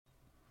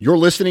You're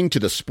listening to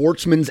the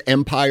Sportsman's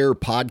Empire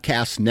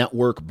Podcast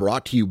Network,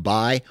 brought to you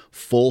by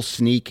Full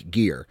Sneak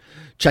Gear.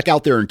 Check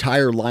out their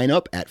entire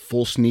lineup at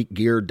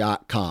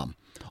fullsneakgear.com.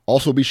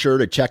 Also be sure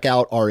to check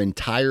out our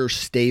entire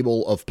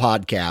stable of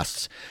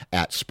podcasts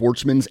at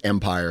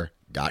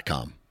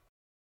sportsmansempire.com.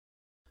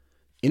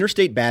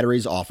 Interstate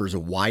Batteries offers a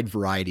wide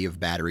variety of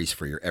batteries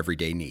for your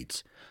everyday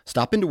needs.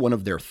 Stop into one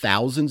of their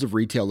thousands of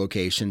retail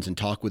locations and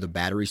talk with a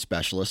battery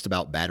specialist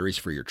about batteries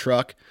for your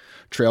truck,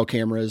 trail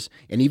cameras,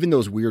 and even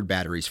those weird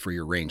batteries for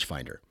your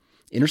rangefinder.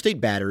 Interstate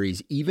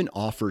Batteries even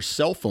offers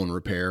cell phone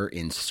repair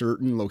in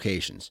certain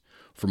locations.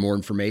 For more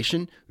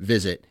information,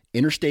 visit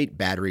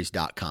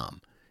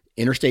interstatebatteries.com.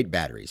 Interstate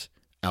Batteries,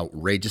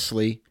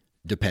 outrageously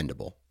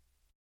dependable.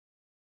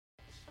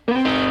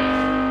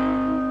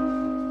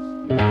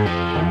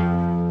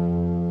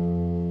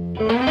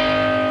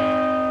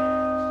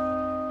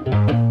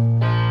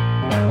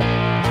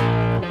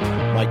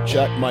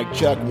 Mic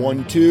check,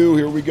 1, 2,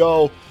 here we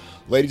go.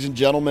 Ladies and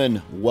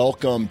gentlemen,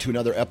 welcome to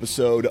another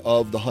episode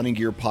of the Hunting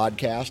Gear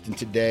Podcast, and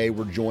today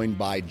we're joined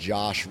by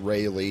Josh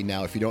Raley.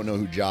 Now, if you don't know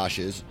who Josh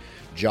is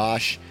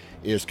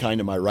kind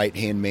of my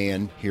right-hand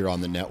man here on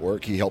the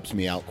network. He helps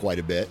me out quite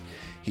a bit.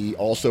 He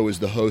also is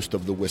the host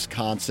of the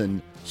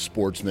Wisconsin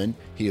Sportsman.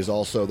 He is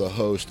also the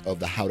host of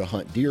the How to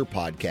Hunt Deer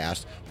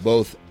podcast,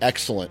 both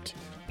excellent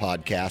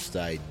podcasts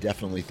I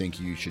definitely think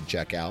you should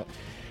check out.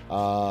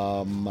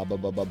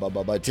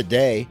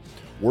 Today,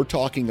 we're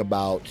talking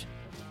about,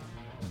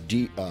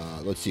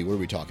 let's see, what are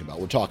we talking about?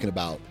 We're talking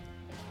about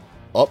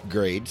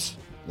upgrades,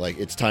 like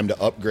it's time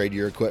to upgrade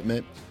your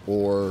equipment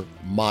or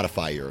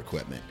modify your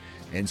equipment.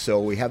 And so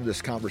we have this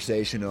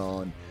conversation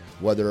on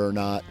whether or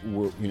not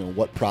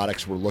what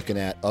products we're looking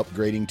at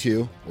upgrading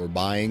to or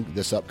buying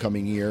this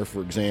upcoming year.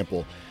 For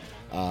example,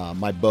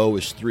 my bow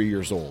is 3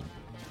 years old.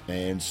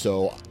 And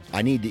so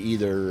I need to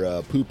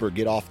either poop or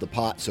get off the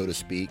pot, so to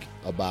speak,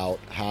 about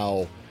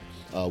how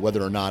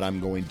whether or not I'm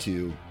going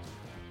to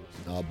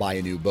buy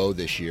a new bow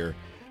this year.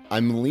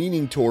 I'm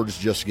leaning towards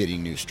just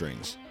getting new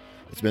strings.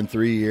 It's been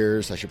 3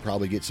 years. I should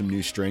probably get some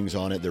new strings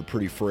on it. They're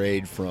pretty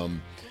frayed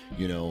from,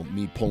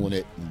 me pulling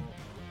it and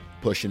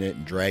pushing it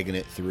and dragging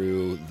it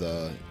through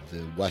the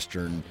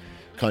western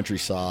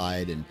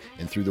countryside and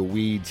through the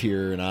weeds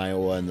here in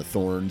Iowa and the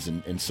thorns.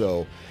 And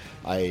so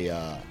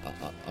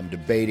I'm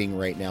debating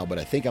right now, but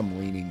I think I'm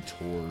leaning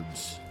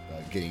towards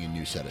getting a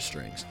new set of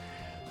strings.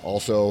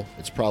 Also,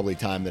 it's probably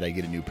time that I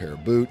get a new pair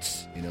of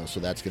boots, so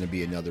that's going to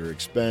be another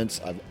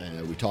expense.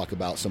 We talk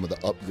about some of the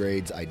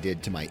upgrades I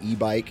did to my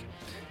e-bike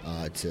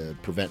to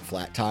prevent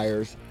flat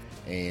tires.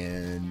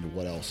 And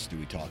what else do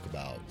we talk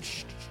about?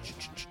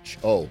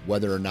 Oh,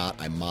 whether or not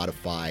I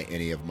modify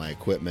any of my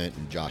equipment,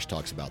 and Josh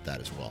talks about that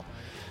as well.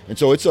 And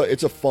so it's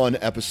a fun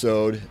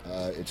episode.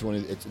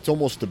 It's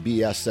almost a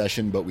BS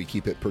session, but we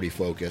keep it pretty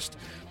focused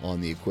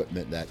on the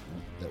equipment that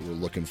we're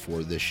looking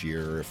for this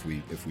year. If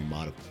we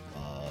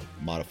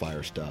modify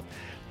our stuff,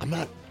 I'm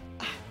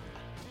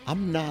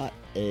not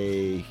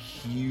a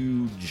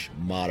huge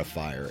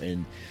modifier,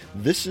 and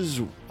this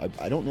is,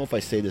 I don't know if I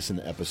say this in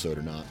the episode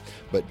or not,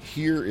 but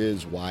here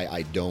is why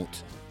I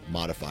don't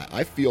modify.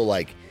 I feel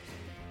like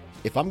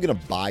if I'm going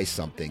to buy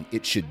something,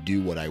 it should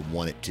do what I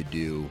want it to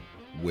do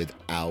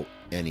without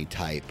any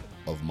type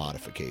of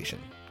modification,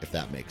 if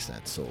that makes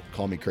sense. So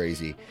call me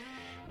crazy,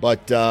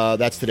 but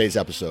that's today's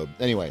episode.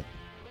 Anyway,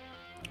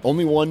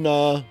 only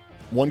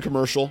one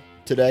commercial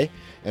today,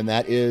 and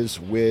that is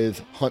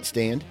with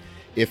HuntStand.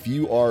 If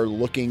you are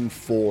looking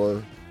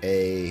for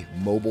a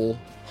mobile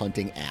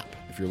hunting app,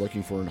 if you're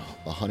looking for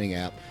a hunting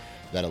app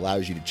that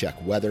allows you to check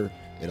weather,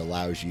 it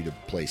allows you to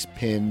place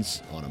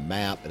pins on a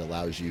map, it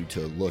allows you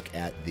to look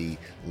at the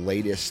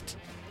latest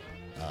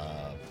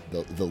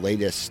the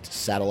latest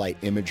satellite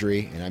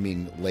imagery, and I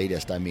mean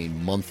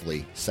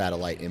monthly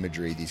satellite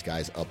imagery these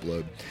guys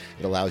upload.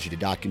 It allows you to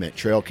document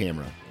trail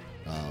camera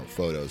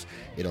photos.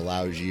 It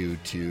allows you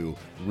to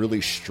really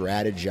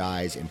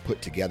strategize and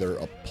put together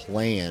a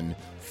plan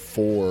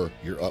for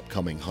your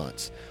upcoming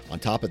hunts. On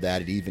top of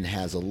that, it even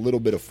has a little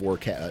bit of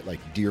forecast, like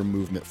deer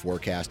movement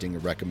forecasting.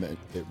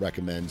 It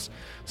recommends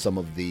some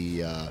of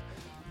the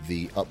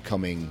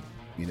upcoming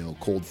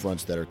cold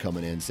fronts that are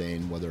coming in,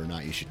 saying whether or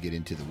not you should get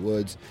into the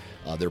woods.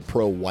 Their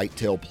Pro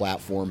Whitetail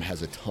platform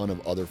has a ton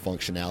of other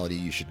functionality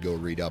you should go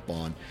read up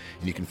on.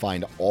 And you can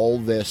find all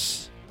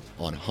this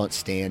on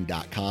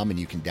huntstand.com, and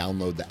you can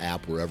download the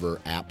app wherever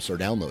apps are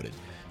downloaded,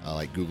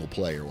 like Google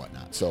Play or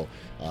whatnot. So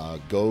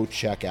go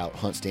check out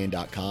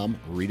huntstand.com,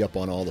 read up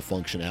on all the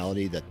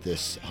functionality that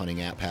this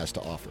hunting app has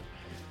to offer.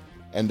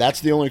 And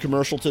that's the only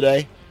commercial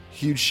today.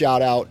 Huge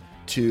shout out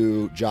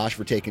to Josh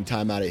for taking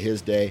time out of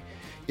his day.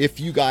 If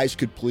you guys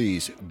could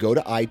please go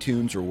to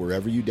iTunes or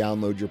wherever you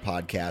download your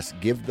podcast,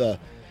 give the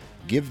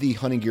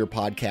Hunting Gear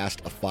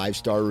Podcast a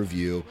 5-star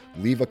review,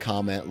 leave a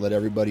comment, let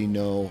everybody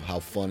know how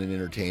fun and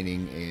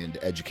entertaining and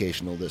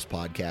educational this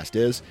podcast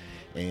is,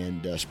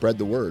 and spread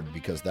the word,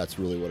 because that's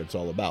really what it's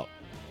all about.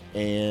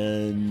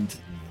 And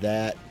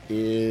that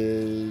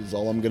is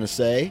all I'm going to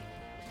say.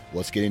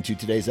 Let's get into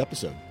today's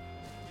episode.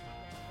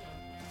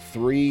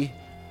 3,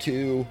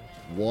 2,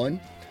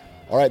 1.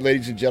 All right,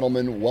 ladies and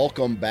gentlemen,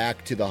 welcome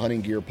back to the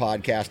Hunting Gear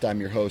Podcast. I'm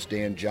your host,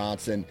 Dan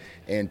Johnson,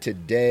 and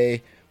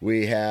today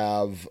we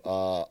have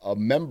a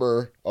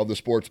member of the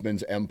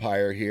Sportsman's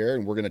Empire here,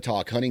 and we're going to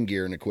talk hunting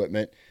gear and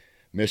equipment,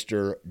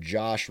 Mr.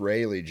 Josh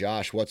Raley.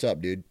 Josh, what's up,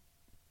 dude?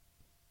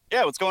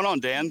 Yeah, what's going on,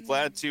 Dan?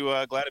 Glad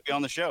to be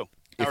on the show.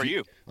 How are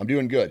you? I'm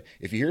doing good.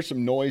 If you hear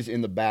some noise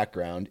in the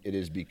background, it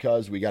is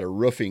because we got a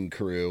roofing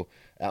crew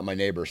at my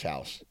neighbor's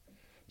house.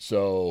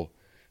 So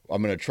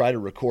I'm going to try to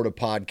record a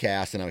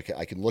podcast, and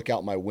I can look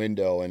out my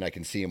window and I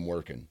can see them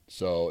working.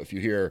 So if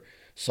you hear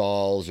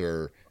saws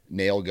or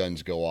nail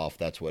guns go off,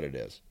 that's what it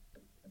is.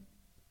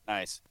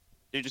 Nice.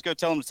 Dude, just go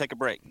tell them to take a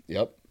break.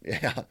 Yep.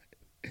 Yeah.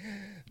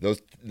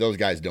 Those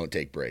guys don't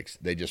take breaks.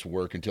 They just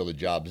work until the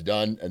job's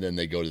done, and then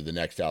they go to the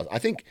next house. I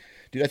think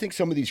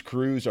some of these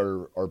crews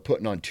are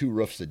putting on 2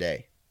 roofs a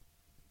day.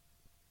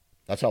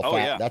 That's how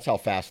That's how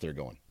fast they're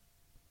going.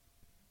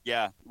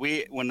 Yeah,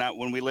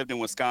 when we lived in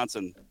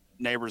Wisconsin,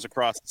 neighbors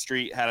across the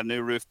street had a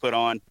new roof put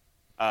on.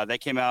 They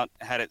came out,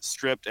 had it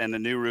stripped, and the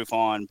new roof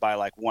on by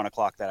like 1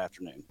 o'clock that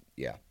afternoon.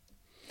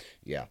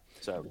 Yeah.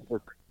 So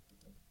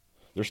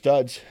they're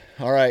studs.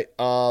 All right,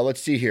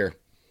 let's see here.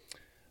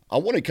 I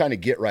want to kind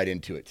of get right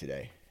into it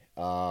today.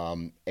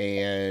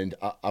 And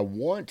I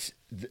want,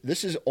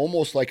 this is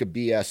almost like a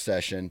BS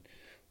session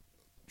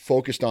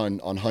focused on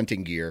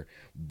hunting gear.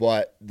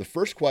 But the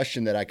first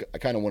question that I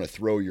kind of want to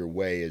throw your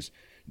way is,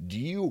 do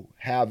you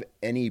have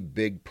any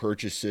big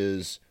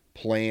purchases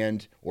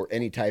planned or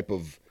any type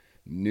of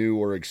new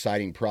or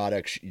exciting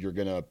products you're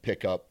going to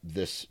pick up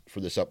for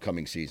this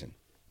upcoming season?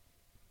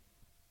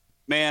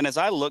 Man, as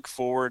I look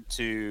forward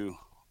to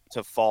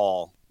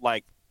fall,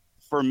 like,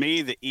 for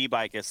me, the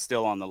e-bike is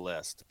still on the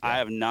list. Yeah. I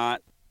have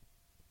not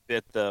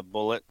bit the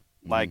bullet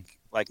like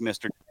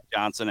Mr.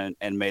 Johnson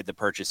and made the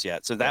purchase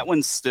yet. So that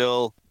one's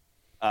still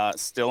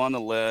on the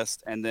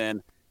list. And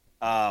then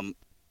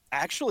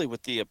actually,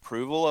 with the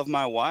approval of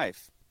my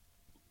wife,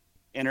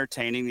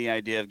 entertaining the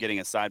idea of getting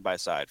a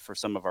side-by-side for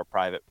some of our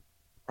private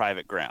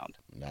ground.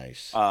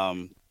 Nice.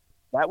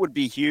 That would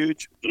be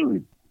huge.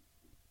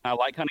 I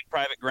like hunting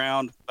private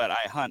ground, but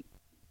I hunt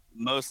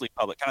mostly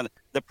public. Kind of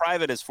the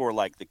private is for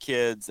like the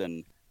kids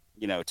and,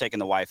 taking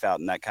the wife out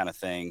and that kind of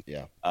thing.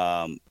 Yeah.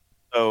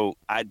 So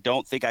I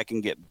don't think I can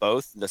get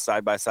both the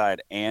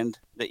side-by-side and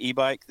the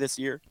e-bike this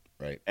year.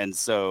 Right. And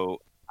so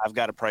I've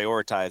got to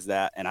prioritize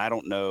that, and I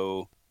don't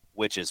know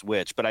which is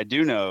which, but I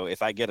do know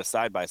if I get a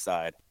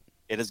side-by-side,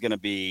 it is going to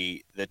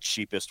be the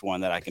cheapest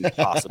one that I can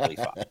possibly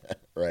find.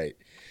 Right.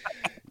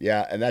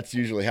 Yeah. And that's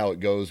usually how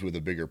it goes with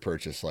a bigger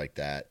purchase like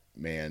that,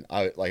 man.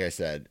 Like I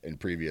said in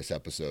previous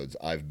episodes,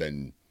 I've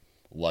been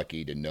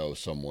lucky to know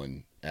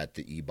someone at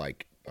the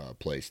e-bike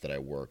place that I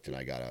worked, and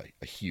I got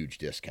a huge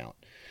discount.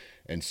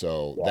 And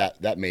so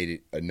that made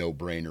it a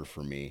no-brainer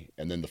for me.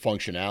 And then the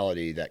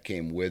functionality that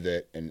came with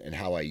it and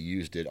how I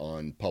used it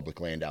on public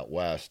land out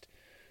west,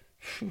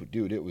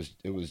 dude, it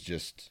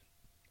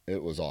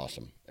was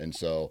awesome. And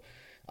so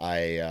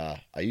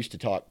I used to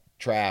talk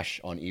trash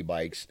on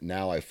e-bikes.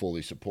 Now I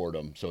fully support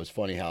them. So it's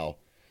funny how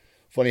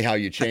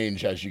you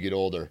change as you get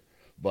older.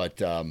 But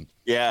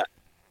yeah.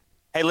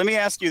 Hey, let me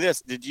ask you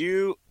this.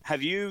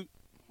 Have you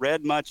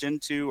read much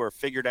into or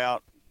figured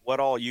out what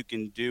all you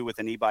can do with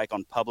an e-bike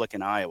on public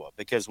in Iowa?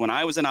 Because when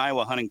I was in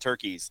Iowa hunting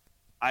turkeys,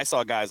 I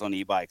saw guys on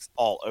e-bikes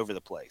all over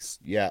the place.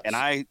 Yeah. And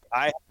I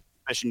had a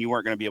suspicion you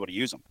weren't going to be able to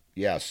use them.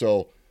 Yeah.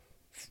 So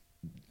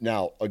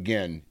now,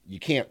 again, you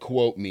can't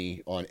quote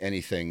me on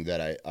anything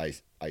that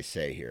I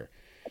say here.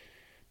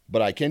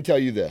 But I can tell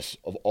you this.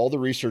 Of all the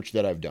research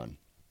that I've done,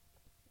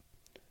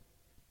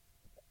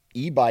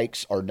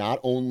 e-bikes are not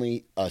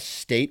only a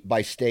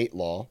state-by-state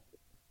law,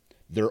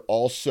 they're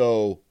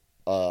also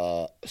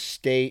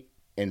state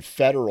and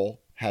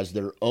federal has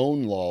their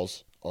own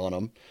laws on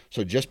them.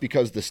 So just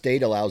because the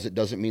state allows it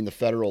doesn't mean the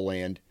federal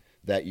land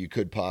that you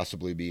could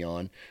possibly be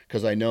on.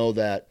 Because I know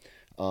that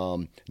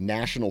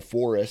National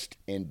Forest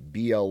and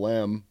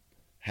BLM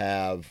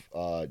have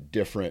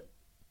different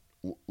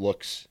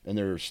looks, and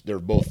they're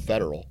both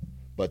federal,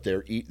 but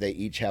they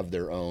each have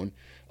their own.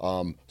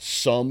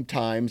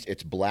 Sometimes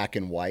it's black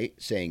and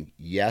white, saying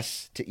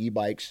yes to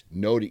e-bikes,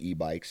 no to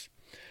e-bikes.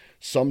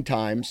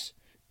 Sometimes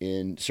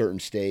in certain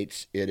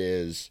states it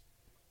is,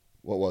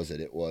 what was it?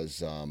 It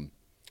was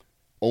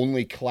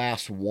only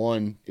class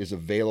 1 is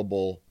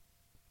available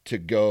to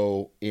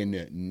go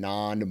in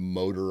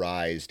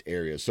non-motorized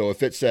areas. So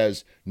if it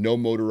says no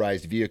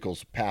motorized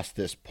vehicles past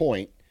this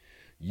point,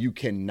 you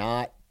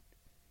cannot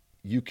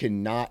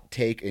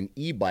take an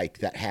e-bike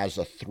that has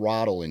a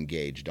throttle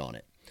engaged on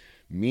it,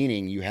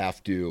 meaning you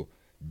have to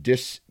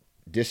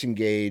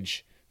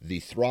disengage the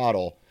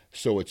throttle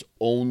so it's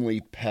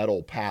only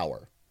pedal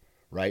power,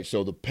 right?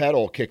 So the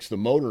pedal kicks the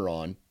motor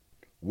on,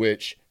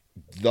 which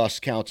thus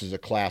counts as a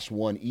class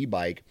 1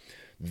 e-bike,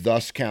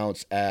 thus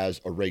counts as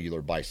a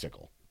regular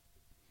bicycle.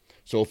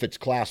 So if it's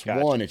class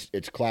 1,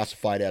 it's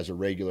classified as a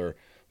regular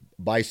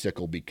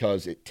bicycle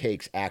because it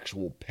takes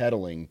actual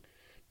pedaling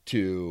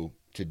to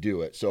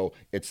do it. So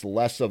it's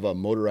less of a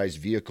motorized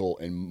vehicle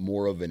and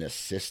more of an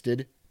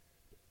assisted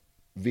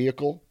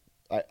vehicle.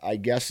 I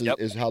guess Yep.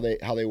 is how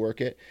they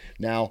work it.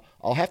 Now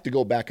I'll have to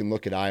go back and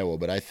look at Iowa,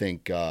 but I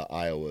think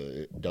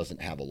Iowa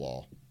doesn't have a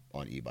law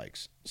on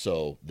e-bikes,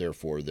 so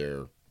therefore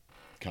they're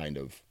kind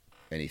of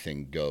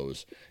anything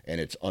goes,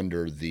 and it's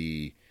under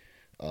the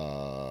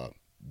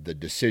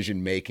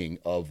decision making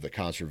of the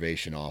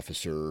conservation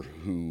officer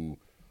who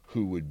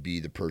would be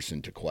the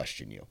person to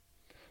question you.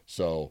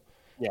 So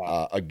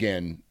Yeah.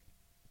 again,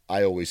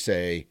 I always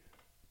say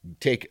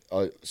take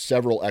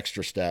several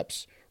extra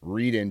steps,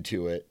 read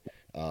into it.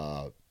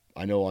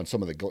 I know on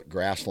some of the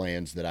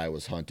grasslands that I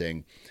was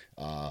hunting,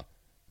 uh,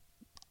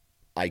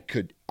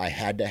 I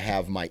had to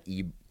have my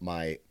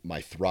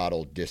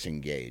throttle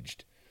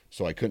disengaged,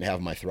 so I couldn't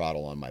have my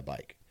throttle on my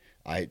bike.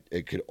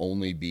 It could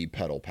only be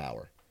pedal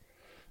power,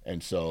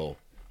 and so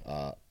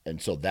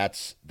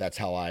that's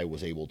how I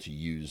was able to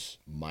use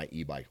my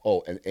e-bike.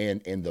 Oh,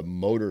 and the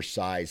motor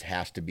size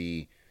has to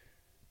be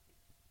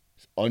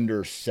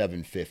under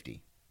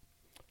 750.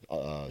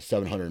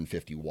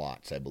 750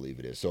 watts, I believe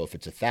it is. So if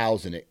it's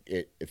 1,000,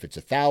 if it's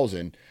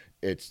 1,000,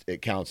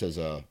 it counts as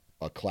a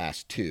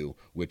class 2,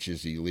 which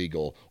is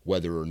illegal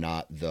whether or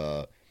not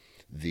the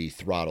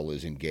throttle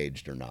is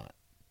engaged or not.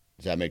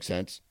 Does that make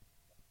sense?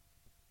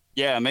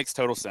 Yeah, it makes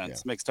total Yeah.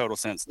 sense. Makes total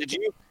sense. Did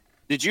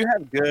you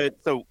have good?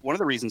 So one of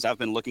the reasons I've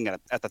been looking at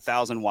the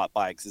 1,000 watt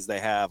bikes is they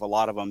have a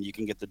lot of them. You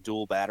can get the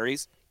dual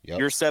batteries. Yep.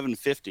 Your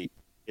 750,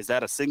 is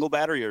that a single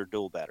battery or a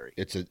dual battery?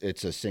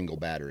 It's a single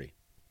battery.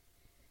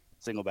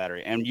 Single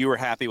battery. And you were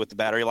happy with the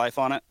battery life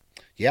on it?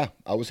 Yeah,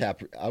 I was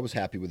happy. I was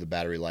happy with the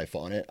battery life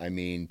on it. I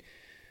mean,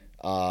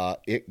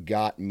 it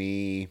got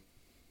me.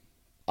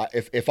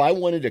 If I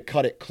wanted to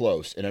cut it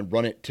close and then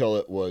run it till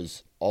it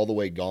was all the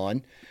way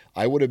gone,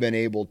 I would have been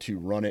able to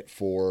run it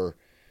for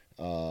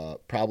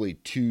probably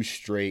 2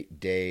 straight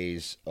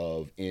days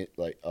of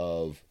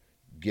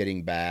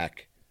getting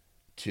back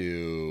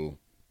to.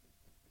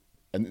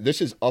 And this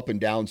is up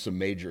and down some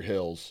major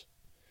hills.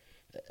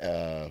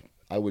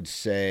 I would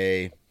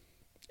say,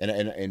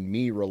 and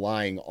me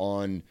relying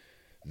on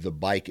the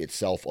bike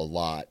itself a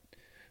lot,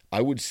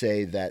 I would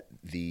say that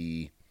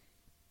the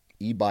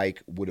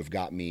e-bike would have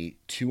got me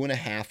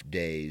 2.5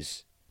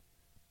 days.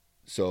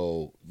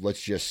 So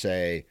let's just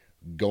say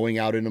going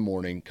out in the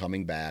morning,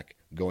 coming back,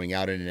 going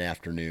out in an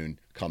afternoon,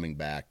 coming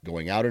back,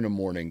 going out in the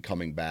morning,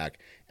 coming back,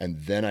 and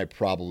then I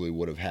probably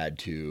would have had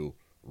to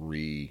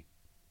redo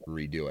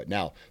it.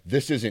 Now,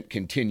 this isn't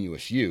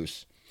continuous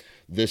use.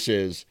 This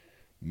is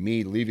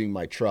me leaving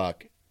my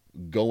truck,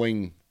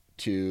 going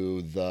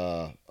to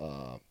the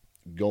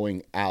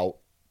going out,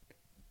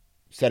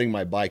 setting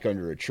my bike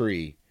under a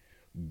tree,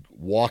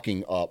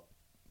 walking up.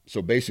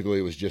 So basically,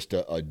 it was just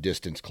a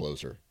distance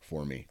closer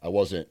for me. I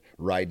wasn't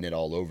riding it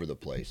all over the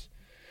place.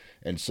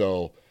 And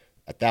so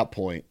at that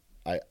point,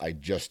 I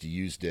just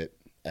used it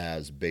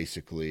as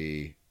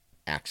basically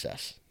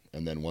access.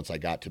 And then once I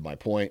got to my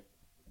point,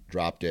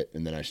 dropped it,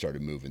 and then I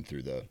started moving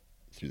through the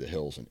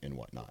hills and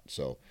whatnot.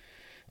 So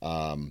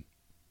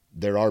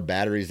there are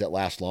batteries that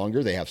last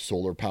longer. They have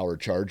solar power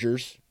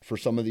chargers for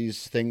some of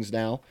these things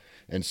now.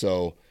 And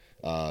so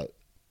and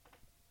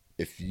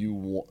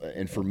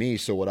for me,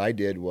 so what I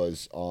did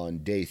was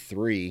on day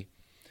 3,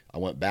 I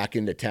went back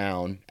into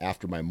town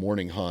after my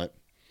morning hunt,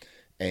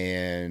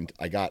 and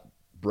I got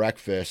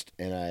breakfast,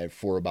 and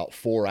for about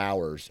 4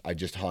 hours I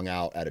just hung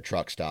out at a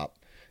truck stop,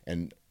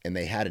 and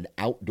they had an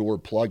outdoor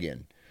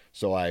plug-in.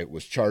 So I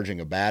was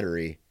charging a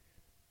battery.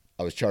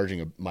 I was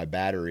charging my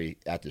battery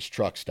at this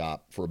truck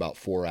stop for about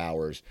 4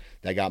 hours.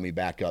 That got me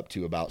back up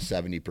to about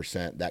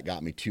 70%. That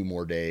got me 2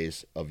 more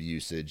days of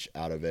usage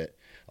out of it.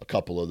 A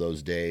couple of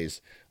those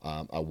days,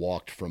 I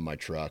walked from my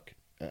truck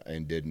and I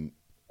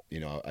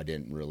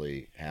didn't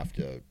really have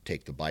to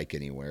take the bike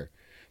anywhere.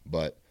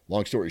 But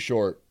long story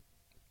short,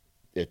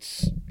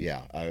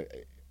 yeah.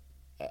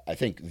 I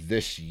think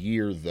this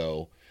year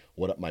though,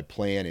 what my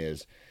plan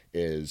is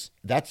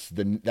that's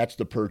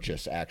the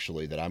purchase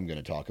actually that I'm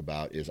going to talk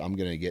about. Is I'm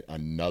going to get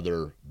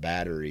another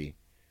battery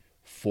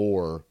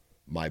for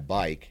my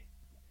bike,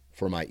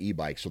 for my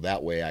e-bike, so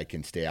that way I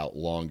can stay out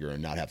longer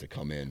and not have to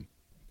come in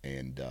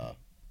and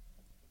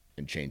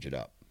change it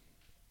up.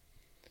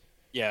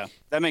 Yeah,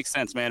 that makes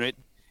sense, man.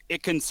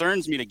 It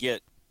concerns me to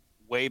get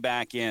way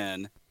back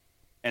in.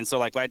 And so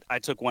like I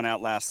took one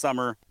out last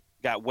summer,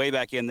 got way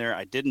back in there.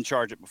 I didn't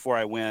charge it before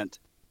I went.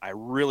 I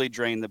really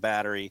drained the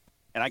battery,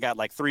 and I got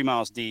like 3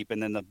 miles deep,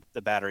 and then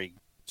the battery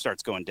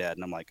starts going dead.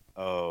 And I'm like,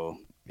 oh,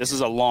 this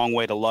is a long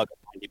way to lug a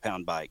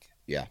 90-pound bike.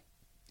 Yeah.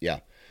 Yeah.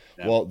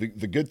 Yeah. Well, the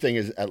good thing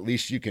is at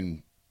least you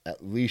can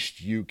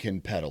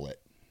pedal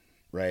it,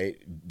 right?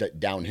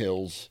 Down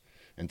hills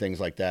and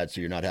things like that,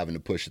 so you're not having to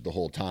push it the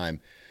whole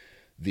time.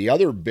 The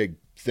other big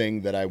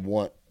thing that I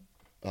want,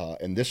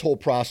 and this whole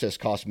process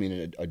cost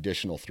me an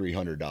additional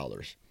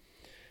 $300,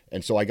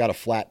 and so I got a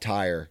flat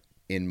tire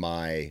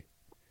on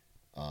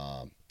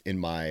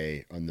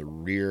the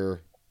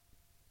rear,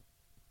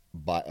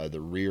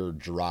 the rear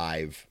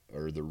drive,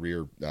 or the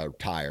rear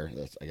tire.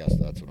 I guess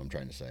that's what I'm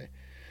trying to say.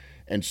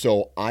 And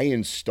so I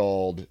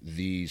installed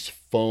these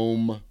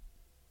foam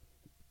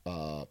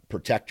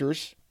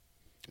protectors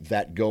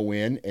that go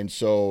in, and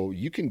so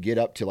you can get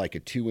up to like a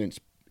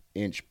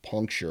 2-inch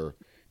puncture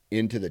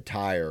into the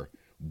tire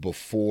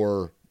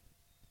before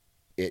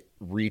it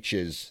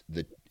reaches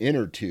the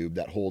inner tube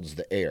that holds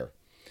the air.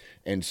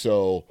 And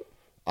so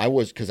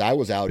because I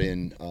was out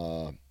in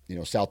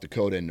South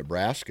Dakota and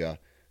Nebraska,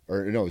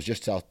 or no, it was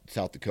just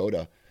South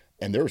Dakota,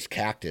 and there was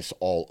cactus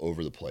all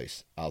over the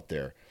place out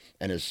there.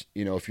 And as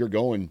you know, if you're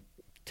going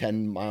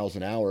 10 miles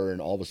an hour and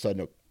all of a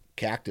sudden a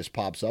cactus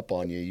pops up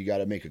on you, you got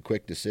to make a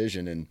quick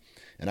decision. And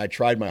I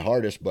tried my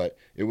hardest, but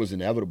it was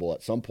inevitable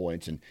at some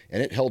points. And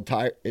it held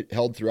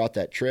throughout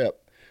that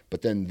trip.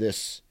 But then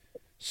this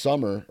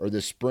summer or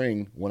this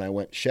spring, when I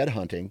went shed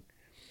hunting,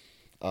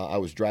 I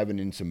was driving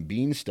in some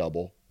bean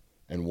stubble,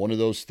 and one of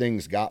those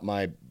things got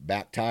my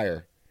back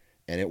tire,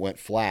 and it went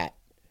flat.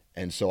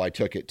 And so I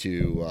took it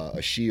to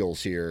a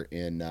Scheels here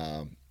in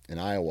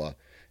Iowa,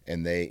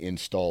 and they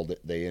installed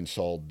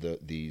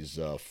these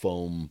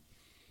foam,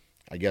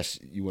 I guess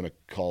you want to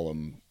call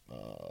them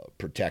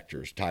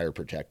protectors, tire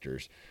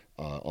protectors,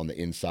 on the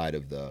inside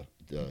of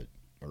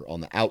or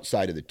on the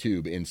outside of the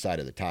tube, inside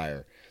of the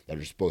tire, that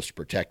are supposed to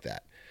protect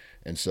that.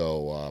 And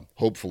so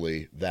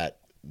hopefully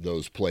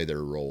those play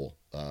their role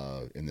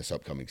in this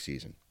upcoming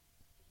season.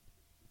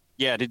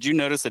 Yeah. Did you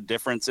notice a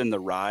difference in the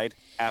ride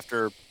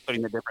after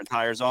putting the different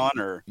tires on,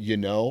 or?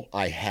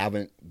 I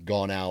haven't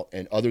gone out,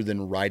 and other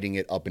than riding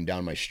it up and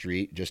down my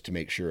street just to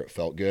make sure it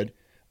felt good,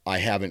 I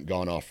haven't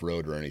gone off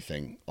road or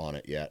anything on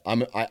it yet.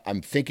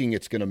 I'm thinking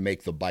it's going to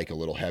make the bike a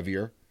little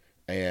heavier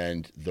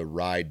and the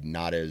ride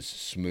not as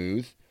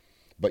smooth,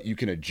 but you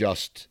can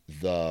adjust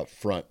the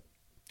front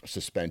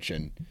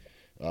suspension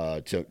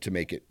to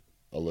make it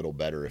a little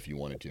better if you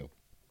wanted to.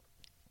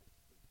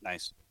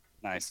 Nice.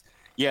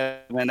 Yeah,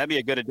 man, that'd be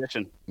a good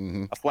addition.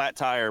 Mm-hmm. A flat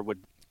tire would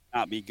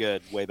not be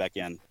good way back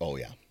in. Oh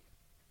yeah.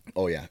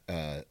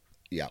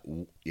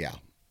 Yeah.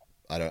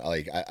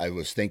 I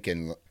was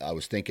thinking,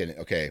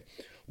 okay,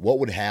 what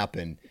would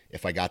happen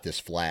if I got this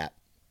flat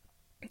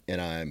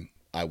and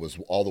I was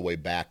all the way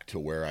back to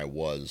where I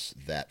was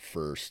that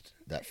first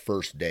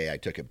day. I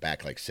took it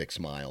back like 6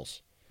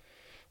 miles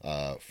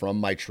from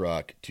my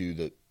truck to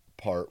the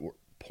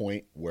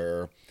point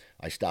where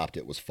I stopped.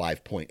 It was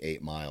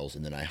 5.8 miles,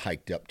 and then I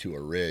hiked up to a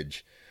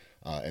ridge,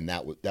 and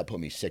that put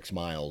me 6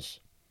 miles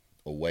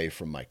away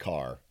from my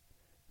car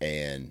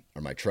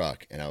or my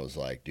truck. And I was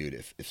like, dude,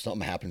 if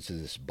something happens to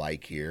this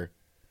bike here,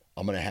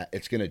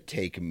 it's gonna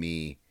take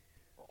me,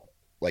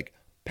 like,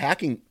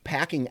 packing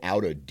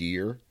out a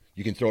deer.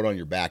 You can throw it on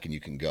your back and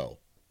you can go,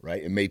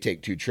 right? It may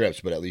take 2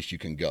 trips, but at least you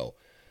can go.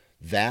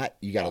 That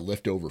you got to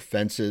lift over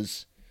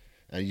fences,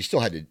 and you still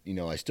had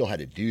to, I still had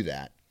to do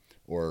that,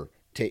 or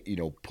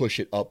push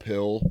it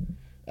uphill.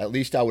 At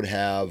least I would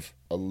have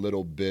a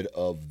little bit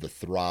of the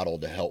throttle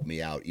to help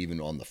me out, even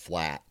on the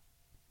flat.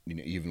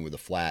 Even with the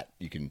flat,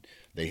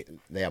 they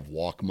have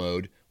walk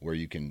mode where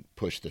you can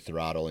push the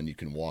throttle and you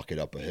can walk it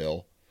up a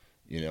hill.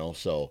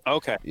 So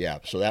okay, yeah,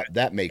 so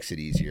that makes it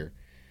easier.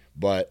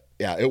 But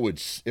yeah, it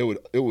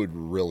would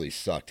really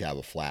suck to have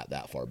a flat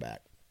that far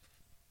back.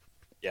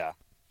 Yeah,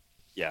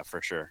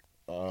 for sure.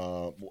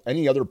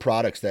 Any other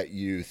products that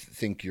you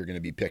think you're going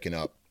to be picking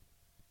up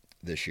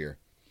this year?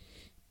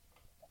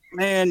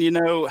 Man,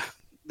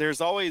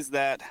 there's always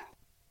that.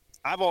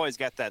 I've always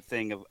got that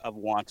thing of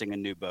wanting a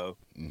new bow.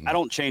 Mm-hmm. I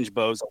don't change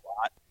bows a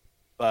lot,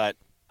 but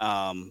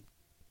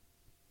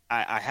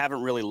I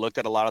haven't really looked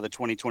at a lot of the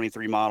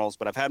 2023 models,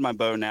 but I've had my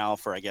bow now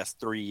for, I guess,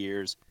 3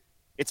 years.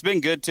 It's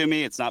been good to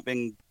me. It's not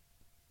been,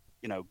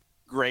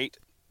 great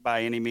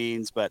by any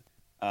means, but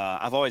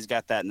I've always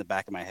got that in the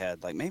back of my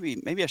head. Like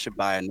maybe I should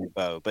buy a new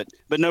bow, but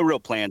no real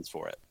plans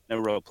for it.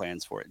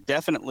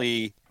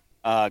 Definitely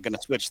going to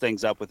switch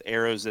things up with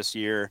arrows this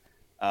year.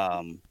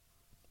 Do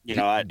you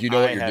know what you're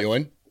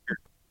doing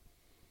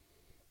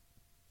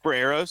for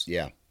arrows?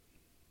 Yeah.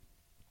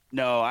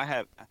 No,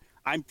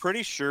 I'm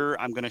pretty sure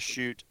I'm going to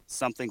shoot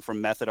something from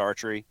Method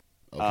Archery.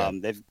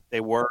 Okay. They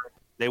were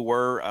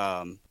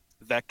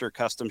Vector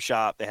Custom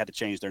Shop. They had to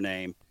change their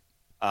name.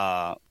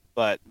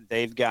 But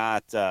they've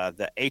got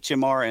the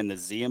HMR and the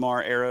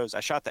ZMR arrows. I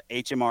shot the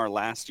HMR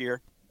last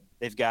year.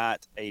 They've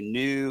got a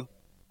new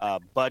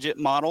budget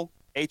model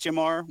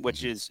HMR,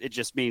 which it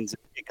just means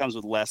it comes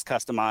with less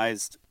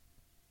customized,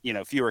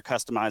 fewer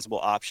customizable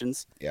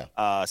options. Yeah.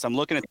 So I'm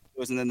looking at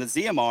those, and then the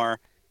ZMR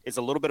is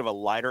a little bit of a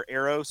lighter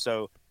arrow.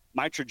 So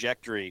my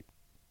trajectory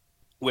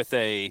with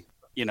a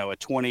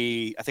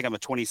 20, I think I'm a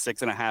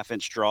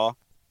 26.5-inch draw.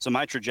 So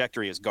my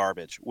trajectory is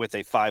garbage with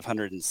a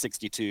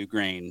 562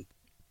 grain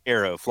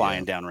arrow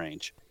flying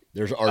downrange.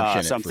 There's arch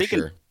in so it for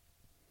sure.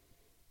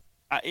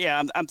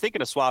 I'm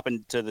thinking of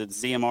swapping to the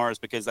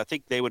ZMRs because I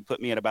think they would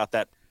put me at about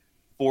that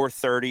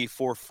 430,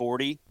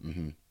 440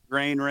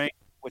 grain range,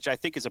 which I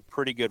think is a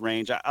pretty good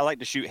range. I like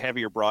to shoot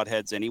heavier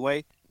broadheads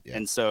anyway. Yeah.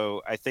 And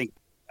so I think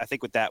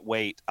with that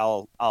weight,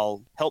 I'll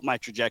help my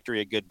trajectory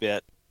a good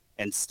bit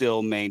and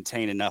still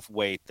maintain enough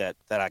weight that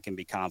I can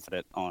be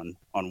confident on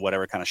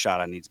whatever kind of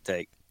shot I need to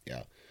take.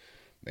 Yeah,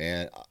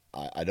 man,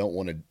 I don't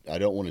want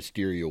to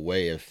steer you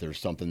away if there's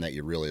something that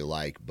you really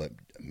like, but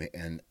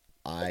man,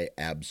 I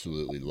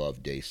absolutely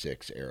love Day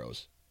 6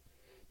 arrows.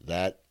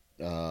 That,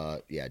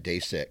 Day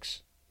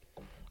 6.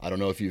 I don't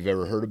know if you've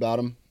ever heard about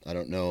them. I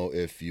don't know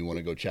if you want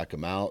to go check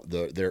them out.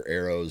 Their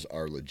arrows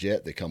are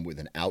legit. They come with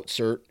an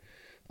outsert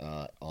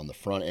on the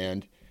front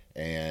end,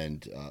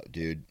 and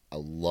dude, I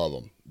love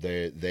them.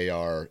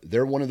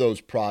 They're one of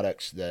those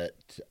products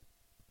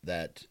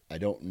that I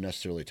don't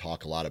necessarily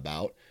talk a lot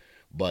about,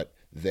 but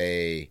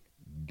they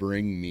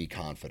bring me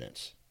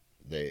confidence.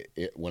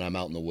 When I'm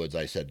out in the woods,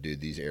 I said,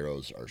 dude, these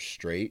arrows are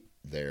straight.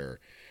 They're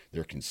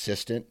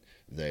consistent.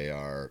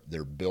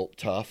 They're built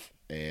tough,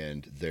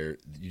 and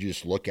you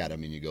just look at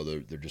them and you go,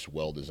 they're just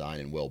well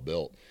designed and well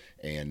built.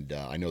 And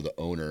I know the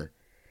owner,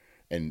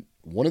 and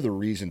one of the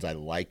reasons I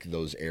like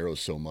those arrows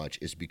so much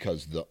is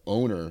because the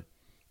owner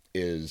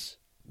is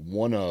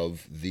one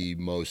of the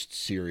most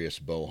serious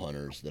bow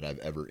hunters that I've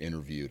ever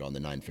interviewed on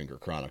the Nine Finger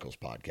Chronicles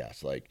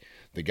podcast. Like,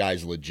 the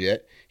guy's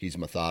legit, he's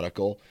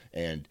methodical,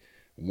 and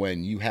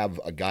when you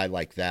have a guy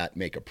like that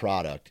make a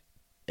product,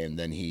 and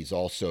then he's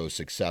also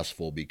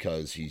successful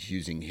because he's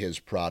using his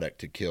product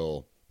to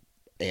kill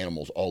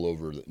animals all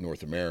over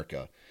North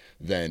America,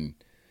 then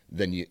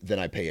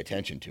I pay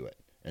attention to it.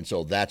 And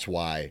so that's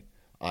why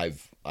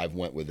I've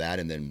went with that,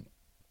 and then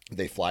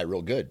they fly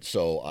real good.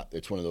 So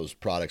it's one of those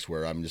products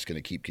where I'm just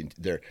going to keep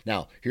there.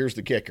 Now, here's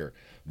the kicker.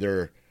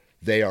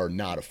 They are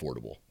not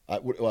affordable.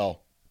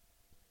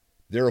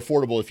 They're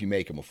affordable if you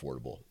make them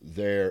affordable.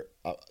 They're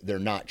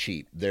not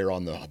cheap. They're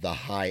on the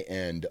high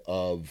end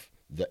of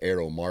the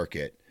arrow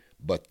market,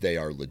 but they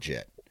are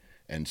legit.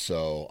 And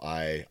so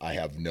I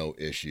have no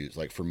issues.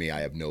 Like, for me,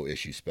 I have no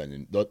issue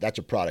spending. That's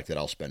a product that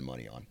I'll spend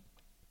money on.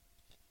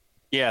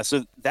 Yeah,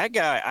 so that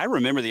guy, I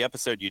remember the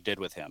episode you did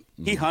with him.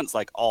 Mm-hmm. He hunts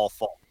like all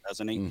fall,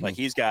 doesn't he? Mm-hmm. Like,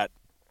 he's got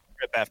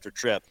trip after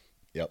trip.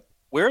 Yep.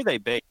 Where are they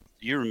based?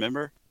 Do you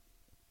remember?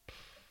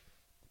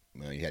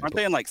 Well, aren't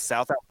they in like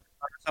South Africa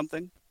or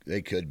something?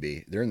 They could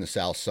be. They're in the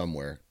South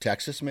somewhere.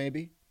 Texas,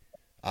 maybe?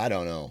 I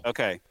don't know.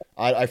 Okay.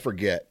 I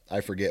forget. I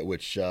forget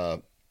which.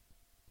 I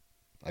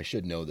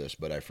should know this,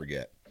 but I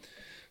forget.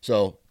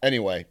 So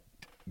anyway,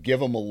 give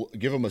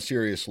them a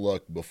serious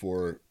look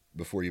before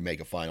you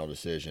make a final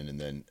decision, and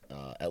then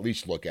at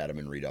least look at them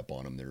and read up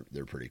on them.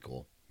 They're pretty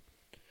cool.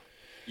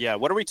 Yeah.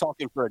 What are we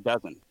talking for a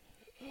dozen?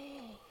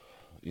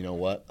 You know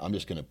what? I'm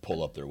just going to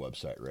pull up their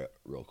website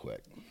real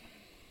quick.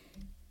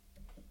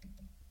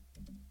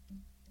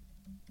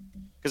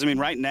 Because, I mean,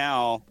 right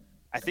now,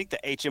 I think the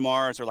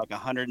HMRs are like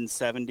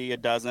 170 a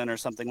dozen or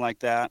something like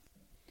that.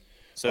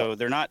 So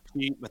they're not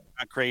cheap, but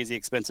not crazy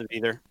expensive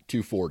either.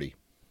 $240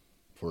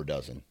 for a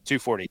dozen.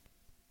 $240.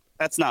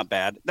 That's not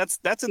bad.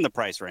 That's in the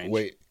price range.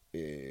 Wait,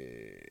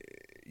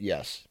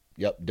 yes,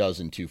 yep,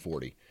 dozen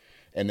 $240,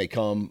 and they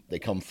come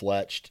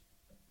fletched,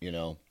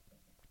 and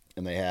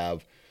they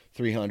have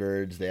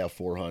 300s, they have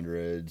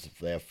 400s,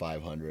 they have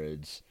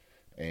 500s,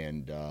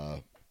 and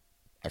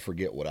I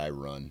forget what I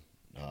run,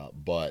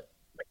 but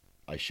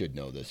I should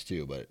know this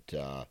too.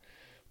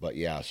 But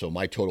yeah, so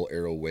my total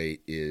arrow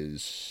weight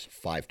is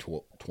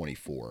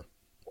 524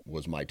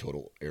 was my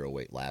total arrow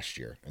weight last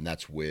year, and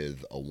that's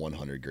with a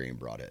 100 grain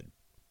broadhead.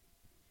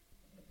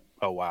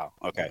 Oh wow,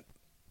 okay.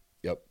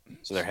 Yep.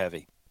 So they're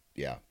heavy.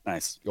 Yeah.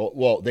 Nice.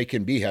 Well, they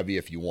can be heavy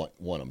if you want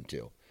them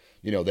to.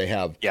 They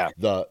have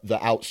the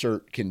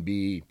outsert can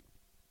be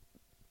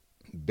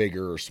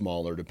bigger or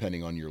smaller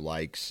depending on your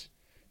likes,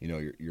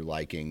 your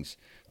likings.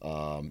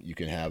 You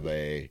can have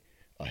a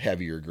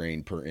heavier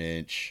grain per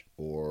inch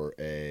or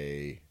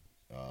a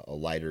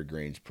lighter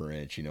grains per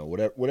inch.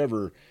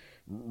 Whatever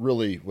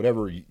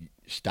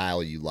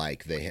style you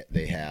like.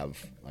 They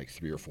have like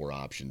 3 or 4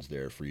 options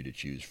there for you to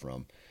choose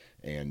from,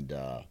 and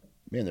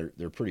man,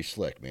 they're pretty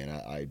slick, man.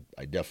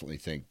 I definitely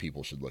think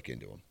people should look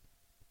into them.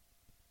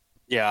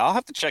 Yeah, I'll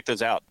have to check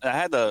those out. I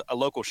had a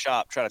local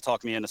shop try to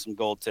talk me into some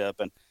gold tip,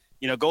 and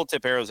gold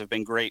tip arrows have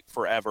been great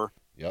forever.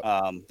 Yep.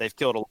 They've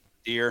killed a lot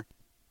of deer,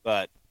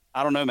 but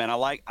I don't know, man. I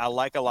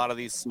like a lot of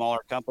these smaller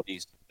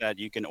companies that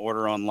you can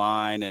order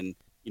online and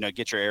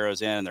get your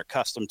arrows in, and they're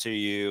custom to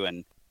you,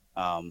 and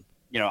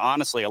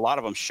honestly, a lot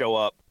of them show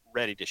up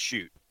ready to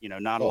shoot.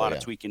 Not a lot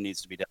of tweaking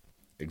needs to be done.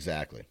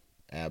 Exactly.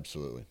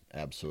 Absolutely.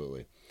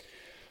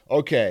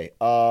 Okay,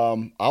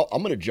 I'm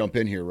going to jump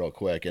in here real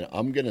quick, and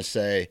I'm going to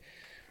say,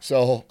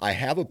 so I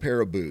have a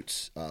pair of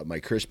boots, my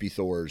Crispy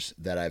Thors,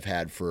 that I've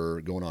had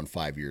for going on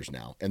 5 years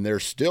now, and they're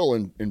still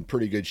in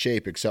pretty good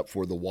shape, except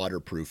for the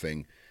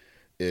waterproofing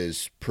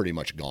is pretty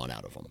much gone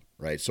out of them,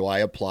 right? So I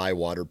apply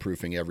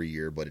waterproofing every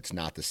year, but it's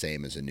not the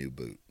same as a new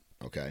boot,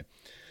 okay?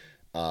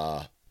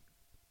 I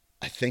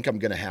think I'm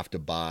going to have to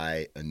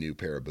buy a new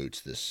pair of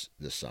boots this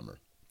summer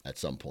at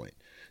some point.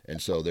 And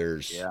so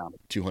there's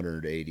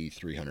 $280,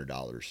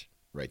 $300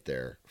 right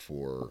there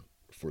for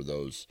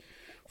those.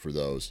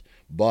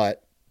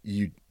 But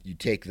you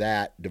take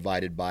that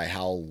divided by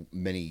how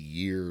many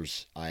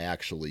years I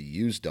actually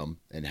used them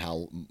and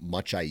how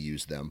much I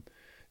use them,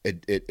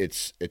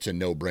 it's a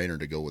no-brainer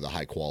to go with a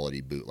high-quality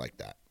boot like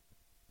that.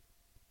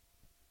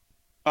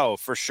 Oh,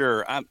 for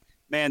sure.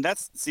 Man,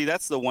 that's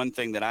the one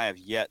thing that I have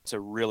yet to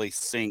really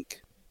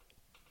sink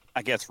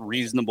I guess,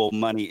 reasonable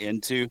money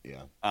into.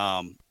 Yeah.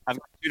 I've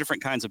got two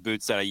different kinds of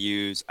boots that I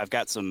use. I've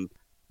got some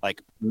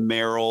like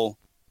Merrell,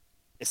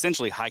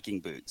 essentially hiking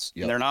boots,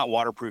 and Yep. they're not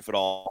waterproof at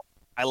all.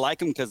 I like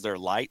them because they're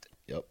light.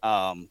 Yep.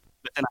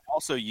 But then I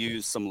also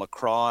use some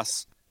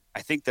Lacrosse.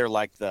 I think they're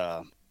like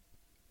I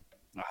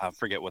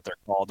forget what they're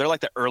called. They're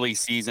like the early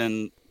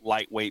season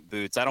lightweight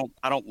boots. I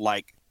don't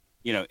like,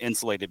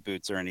 insulated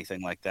boots or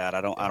anything like that.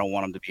 I don't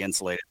want them to be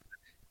insulated.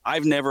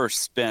 I've never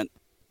spent,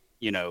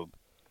 you know,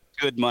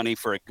 good money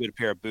for a good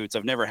pair of boots.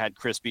 I've never had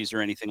Crispies or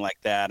anything like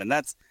that. And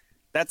that's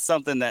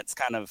something that's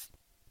kind of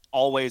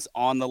always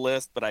on the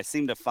list, but I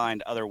seem to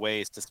find other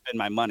ways to spend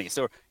my money.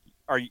 So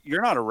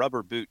you're not a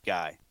rubber boot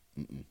guy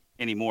Mm-mm.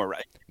 anymore,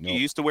 right? No. You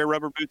used to wear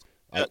rubber boots?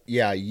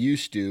 Yeah, I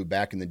used to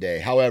back in the day.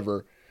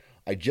 However,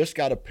 I just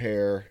got a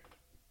pair.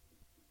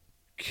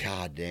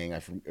 God dang,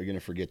 I'm going to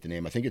forget the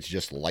name. I think it's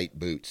just light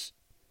boots.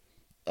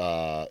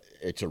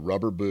 It's a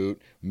rubber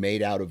boot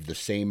made out of the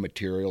same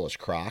material as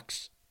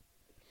Crocs.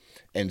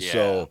 And Yeah.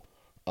 so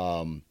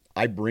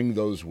I bring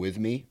those with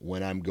me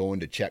when I'm going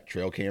to check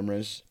trail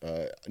cameras.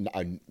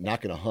 I'm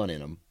not going to hunt in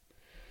them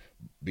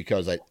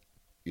because I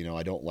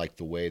don't like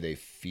the way they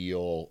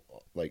feel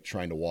like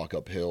trying to walk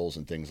up hills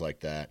and things like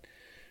that.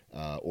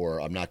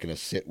 Or I'm not going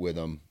to sit with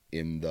them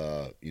in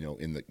the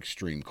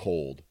extreme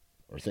cold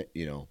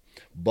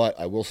but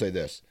I will say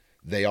this,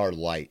 they are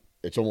light.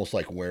 It's almost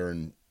like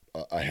wearing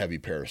a heavy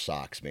pair of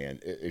socks, man.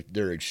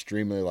 They're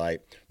extremely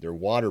light. They're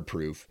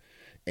waterproof,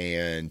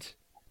 and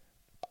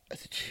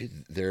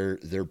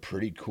they're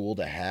pretty cool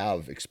to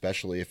have,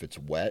 especially if it's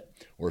wet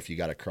or if you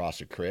got to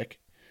cross a creek,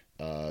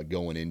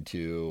 going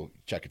into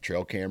check a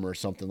trail camera or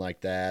something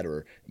like that,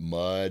 or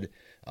mud.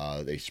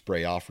 They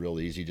spray off real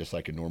easy, just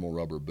like a normal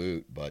rubber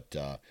boot. But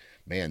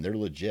man, they're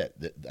legit.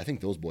 I think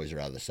those boys are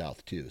out of the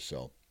South too.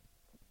 So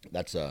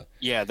that's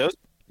Yeah, those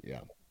yeah.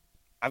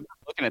 I've been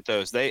looking at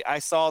those. I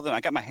saw them. I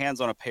got my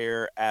hands on a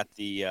pair at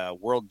the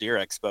World Deer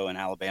Expo in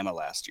Alabama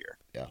last year.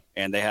 Yeah.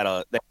 And they had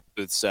a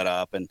booth set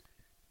up, and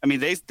I mean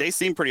they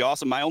seem pretty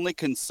awesome. My only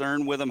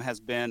concern with them has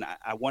been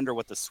I wonder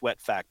what the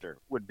sweat factor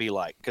would be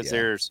like, because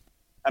Yeah.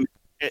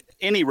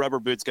 any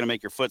rubber boot's going to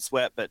make your foot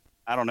sweat, but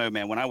I don't know,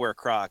 man. When I wear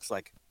Crocs,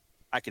 like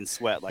I can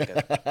sweat like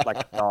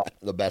a dog.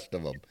 The best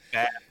of them.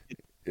 Bad.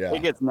 Yeah.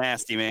 It gets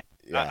nasty, man.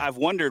 Yeah. I've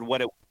wondered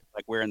what it was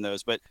like wearing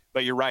those, but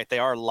you're right, they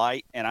are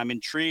light, and I'm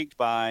intrigued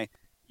by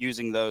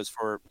using those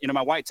for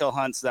my whitetail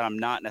hunts that I'm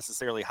not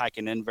necessarily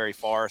hiking in very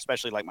far,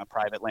 especially like my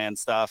private land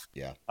stuff.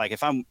 Yeah. Like if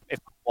the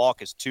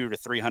walk is 200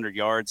 to 300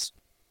 yards,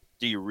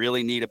 do you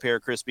really need a pair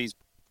of Crispies?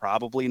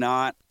 Probably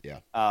not. Yeah.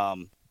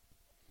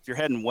 If you're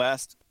heading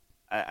west,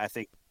 I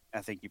think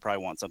you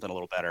probably want something a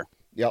little better.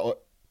 Yeah,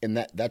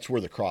 and that's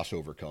where the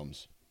crossover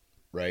comes,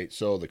 right?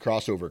 So the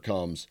crossover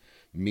comes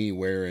me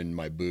wearing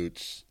my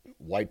boots,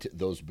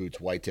 those boots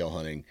whitetail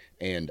hunting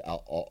and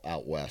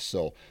out west.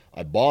 So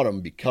I bought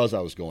them because I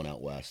was going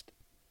out west,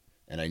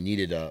 and I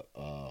needed a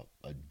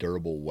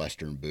durable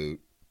western boot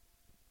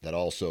that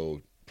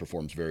also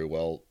performs very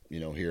well,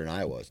 here in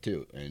Iowa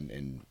too,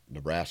 and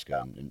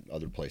Nebraska and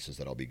other places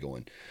that I'll be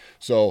going.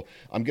 So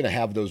I'm going to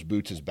have those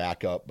boots as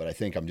backup, but I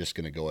think I'm just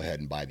going to go ahead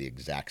and buy the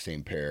exact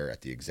same pair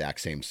at the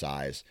exact same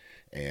size,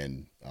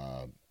 and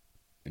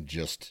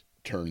just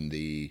turn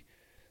the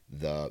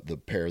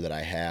pair that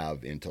I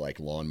have into like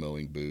lawn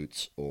mowing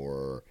boots,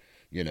 or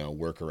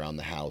work around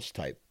the house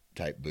type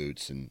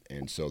boots,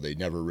 and so they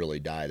never really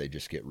die. They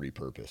just get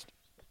repurposed.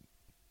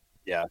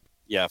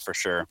 Yeah, for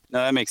sure. No,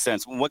 that makes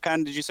sense. What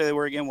kind did you say they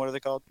were again? What are they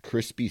called?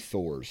 Crispy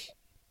Thors.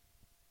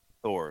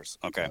 Thors.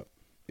 Okay.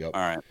 Yep. All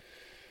right.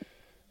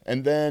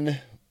 And then,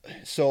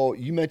 so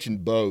you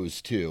mentioned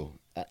bows too,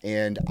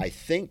 and I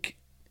think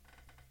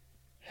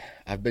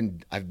I've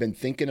been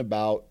thinking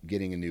about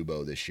getting a new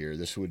bow this year.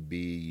 This would be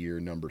year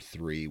number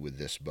 3 with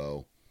this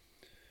bow.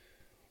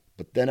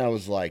 But then I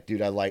was like,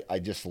 dude, I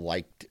just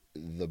liked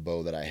the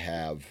bow that I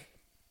have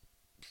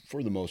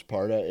for the most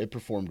part. It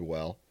performed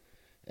well,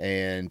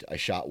 and I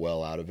shot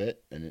well out of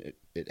it, and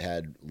it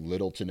had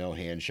little to no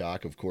hand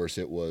shock. Of course,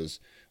 it was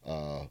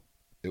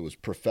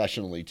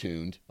professionally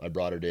tuned. I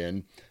brought it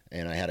in,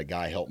 and I had a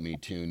guy help me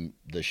tune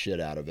the shit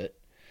out of it,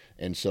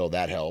 and so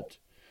that helped.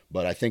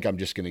 But I think I'm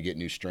just going to get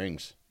new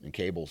strings and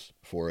cables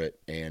for it,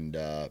 and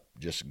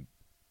just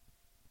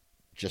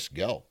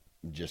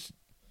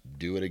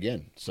do it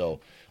again.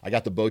 So I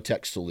got the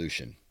Bowtech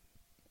Solution.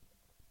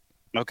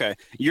 Okay.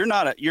 You're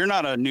not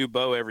a new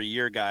bow every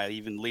year guy,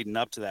 even leading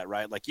up to that,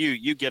 right? Like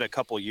you get a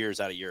couple years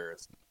out of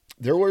yours.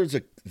 There was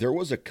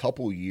a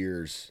couple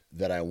years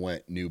that I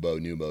went new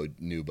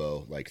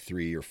bow, like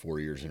 3 or 4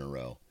 years in a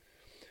row.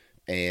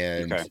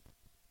 And Okay.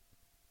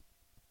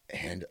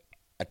 and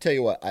I tell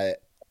you what, I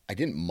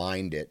didn't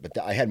mind it, but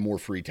I had more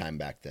free time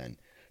back then.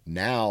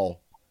 Now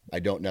I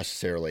don't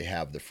necessarily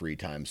have the free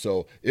time.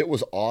 So it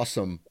was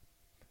awesome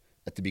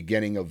at the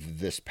beginning of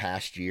this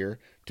past year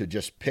to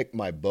just pick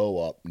my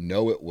bow up,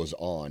 know it was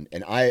on.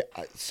 And I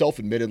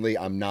self-admittedly,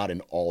 I'm not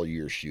an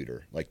all-year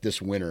shooter. Like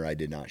this winter, I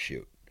did not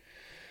shoot.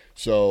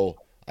 So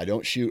I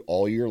don't shoot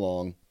all year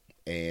long.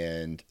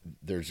 And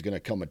there's going to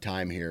come a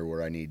time here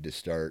where I need to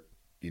start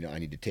I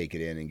need to take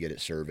it in and get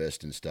it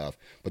serviced and stuff.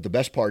 But the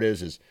best part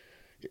is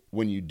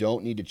when you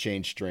don't need to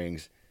change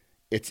strings,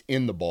 it's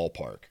in the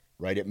ballpark,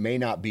 right? It may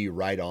not be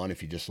right on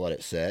if you just let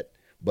it sit,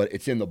 but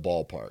it's in the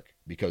ballpark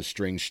because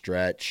strings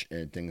stretch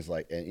and things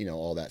and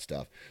all that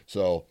stuff.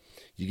 So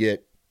you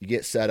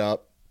get set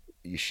up,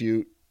 you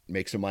shoot,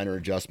 make some minor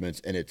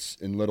adjustments, and it's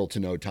in little to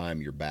no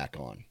time you're back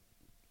on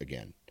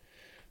again.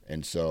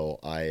 And so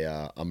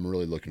I'm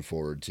really looking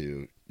forward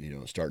to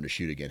starting to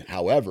shoot again.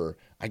 However,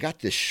 I got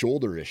this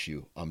shoulder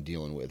issue I'm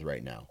dealing with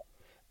right now,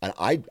 and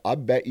I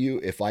bet you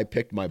if I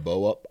picked my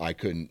bow up, I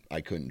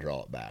couldn't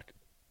draw it back.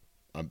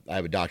 I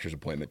have a doctor's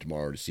appointment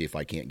tomorrow to see if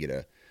I can't get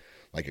a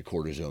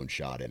cortisone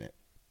shot in it.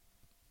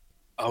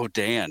 Oh,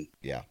 Dan.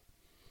 Yeah.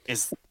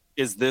 Is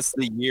this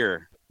the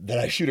year that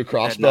I shoot a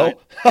crossbow?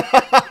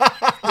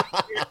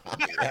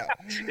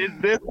 Is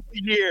this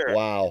the year?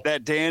 Wow.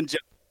 That Dan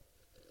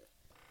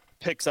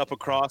picks up a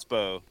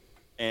crossbow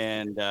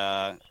and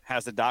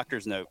has a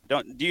doctor's note.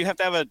 Do you have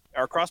to have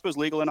are crossbows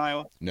legal in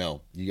Iowa?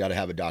 No, you got to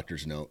have a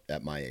doctor's note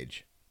at my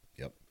age.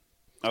 Yep.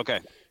 Okay.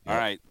 Yep. All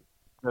right.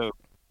 So,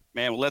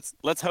 man,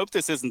 let's hope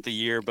this isn't the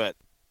year, but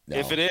no.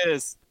 If it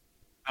is,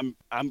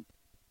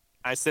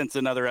 I sense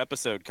another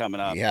episode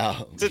coming up.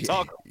 Yeah. To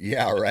talk.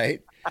 Yeah.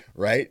 Right.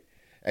 Right.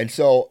 And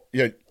so,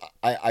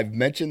 I've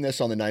mentioned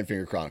this on the Nine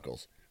Finger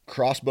Chronicles.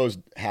 Crossbows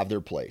have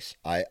their place.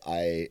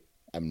 I'm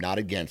not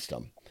against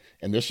them.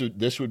 And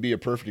this would be a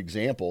perfect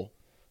example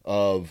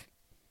of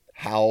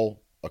how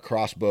a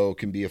crossbow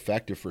can be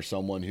effective for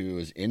someone who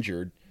is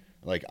injured.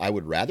 Like, I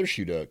would rather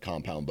shoot a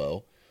compound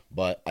bow,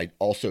 but I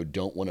also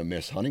don't want to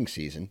miss hunting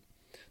season.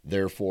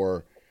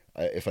 Therefore,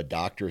 if a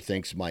doctor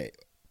thinks my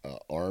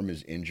arm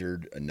is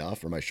injured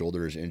enough or my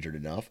shoulder is injured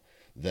enough,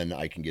 then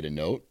I can get a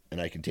note and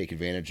I can take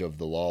advantage of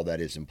the law that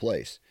is in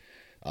place.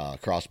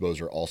 Crossbows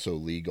are also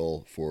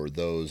legal for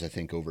those, I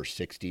think, over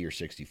 60 or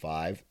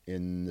 65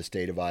 in the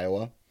state of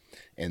Iowa.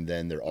 And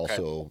then they're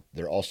also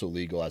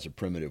legal as a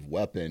primitive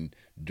weapon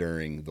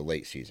during the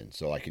late season.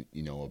 So I can,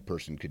 a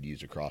person could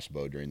use a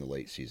crossbow during the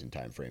late season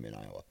time frame in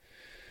Iowa.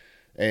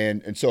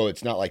 And so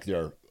it's not like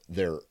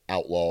they're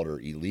outlawed or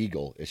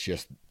illegal. It's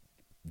just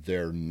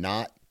they're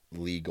not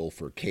legal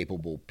for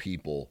capable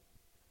people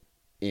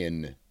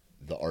in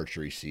the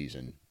archery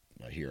season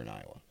here in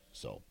Iowa.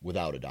 So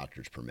without a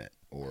doctor's permit,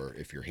 or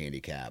if you're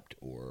handicapped,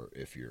 or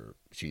if you're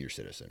a senior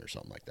citizen or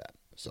something like that.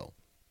 So.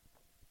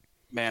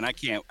 Man,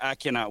 I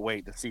cannot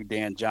wait to see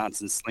Dan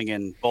Johnson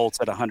slinging bolts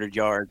at 100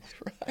 yards.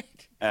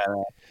 Right.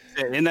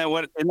 Isn't that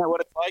what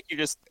it's like?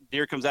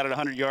 Deer comes out at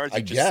 100 yards.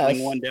 You just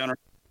sling one down.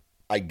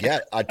 I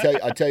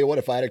tell you what,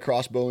 if I had a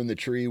crossbow in the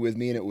tree with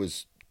me and it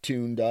was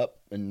tuned up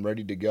and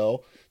ready to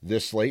go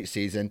this late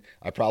season,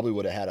 I probably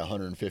would have had a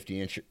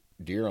 150-inch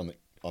deer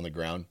on the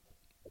ground,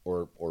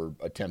 or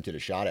attempted a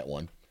shot at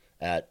one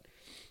at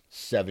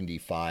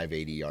 75,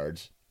 80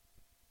 yards.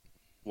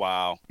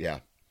 Wow. Yeah.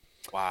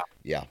 Wow.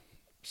 Yeah.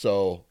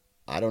 So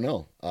I don't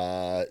know,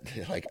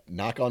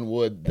 knock on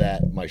wood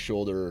that my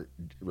shoulder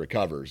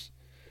recovers,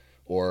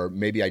 or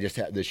maybe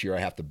this year I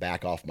have to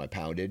back off my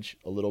poundage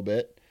a little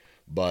bit,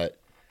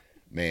 but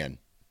man,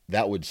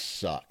 that would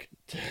suck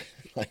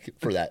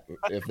for that,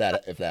 if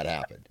that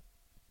happened.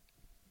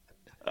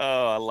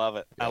 Oh, I love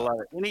it. Yeah. I love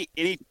it.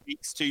 Any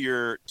tweaks to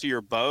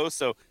your bow?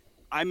 So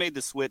I made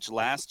the switch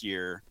last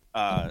year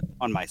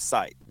on my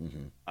sight.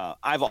 Mm-hmm.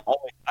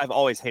 I've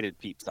always hated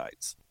peep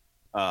sights.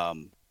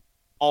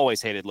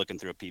 Always hated looking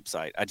through a peep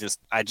sight. I just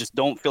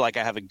don't feel like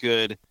I have a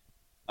good,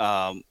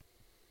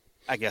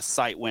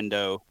 sight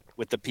window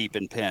with the peep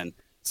and pin.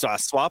 So I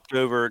swapped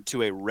over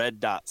to a red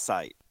dot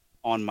sight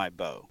on my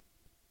bow,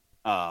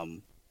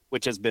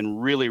 which has been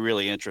really,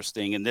 really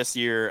interesting. And this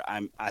year,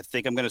 I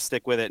think I'm going to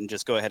stick with it and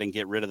just go ahead and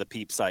get rid of the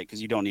peep sight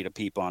because you don't need a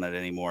peep on it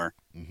anymore.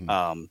 Mm-hmm.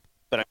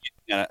 But I'm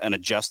using an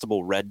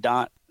adjustable red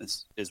dot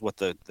is what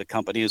the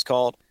company is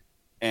called,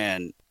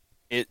 and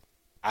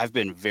I've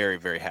been very,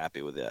 very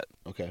happy with it.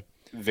 Okay.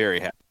 Very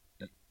happy.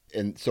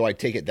 And so I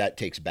take it that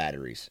takes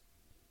batteries.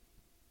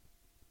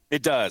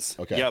 It does.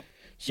 Okay. Yep.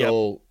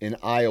 So in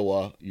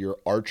Iowa, your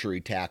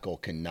archery tackle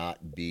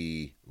cannot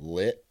be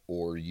lit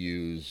or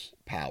use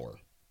power.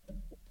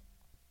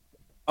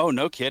 Oh,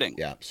 no kidding.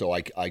 Yeah. So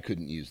I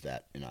couldn't use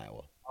that in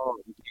Iowa. Oh,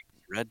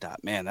 red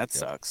dot. Man, that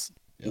sucks.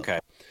 Yep. Okay.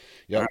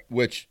 Yeah. Right.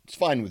 Which is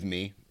fine with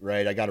me,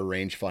 right? I got a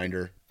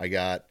rangefinder. I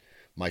got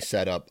my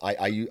setup.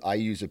 I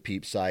use a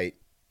peep sight.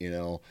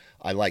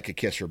 I like a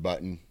kisser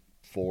button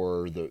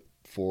for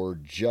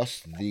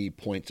just the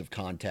points of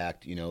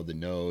contact, the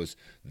nose,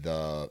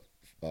 the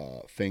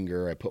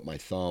finger. I put my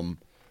thumb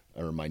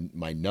or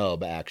my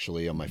nub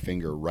actually on my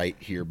finger right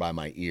here by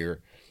my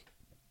ear.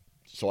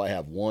 So I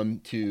have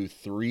 1, 2,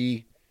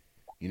 3,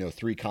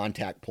 3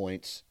 contact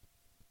points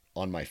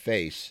on my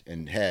face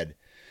and head.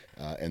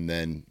 And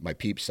then my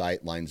peep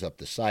sight lines up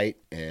the sight,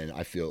 and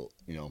I feel,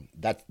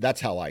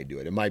 that's how I do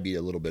it. It might be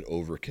a little bit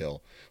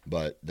overkill,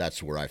 but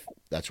that's where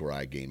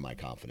I gain my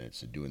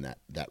confidence in doing that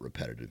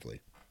repetitively.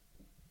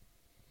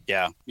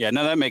 Yeah.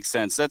 No, that makes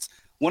sense. That's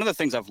one of the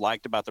things I've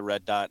liked about the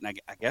red dot, and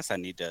I guess I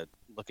need to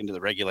look into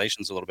the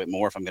regulations a little bit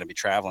more if I'm going to be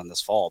traveling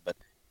this fall. But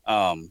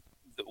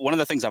one of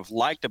the things I've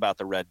liked about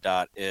the red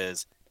dot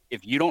is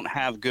if you don't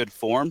have good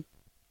form,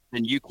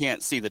 then you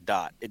can't see the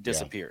dot. It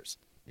disappears.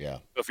 Yeah.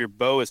 So if your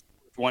bow is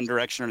one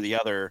direction or the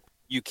other,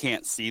 you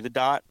can't see the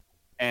dot.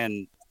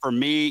 And for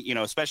me, you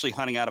know, especially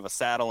hunting out of a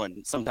saddle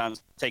and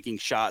sometimes taking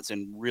shots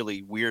in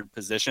really weird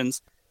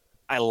positions,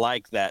 I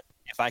like that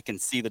if I can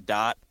see the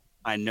dot,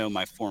 I know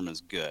my form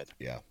is good.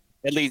 Yeah.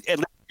 At least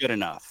good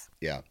enough.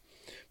 Yeah.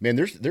 Man,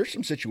 there's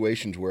some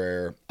situations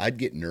where I'd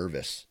get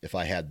nervous if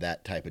I had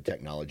that type of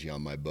technology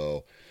on my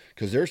bow,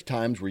 because there's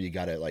times where you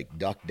got to like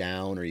duck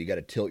down, or you got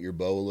to tilt your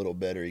bow a little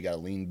bit, or you got to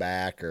lean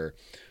back,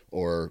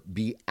 or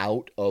be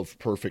out of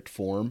perfect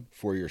form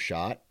for your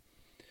shot.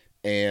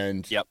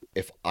 And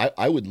if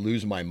I would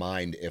lose my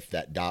mind if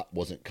that dot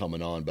wasn't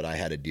coming on, but I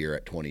had a deer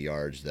at 20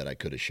 yards that I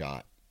could have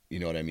shot. You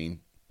know what I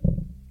mean?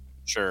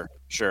 Sure.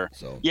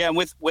 So Yeah, and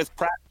with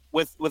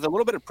a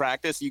little bit of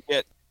practice, you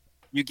get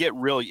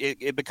real.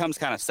 It becomes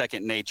kind of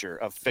second nature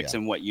of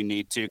fixing what you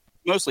need to.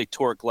 Mostly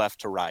torque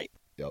left to right.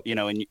 Yep. You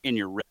know, in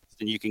your wrist,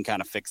 and you can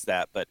kind of fix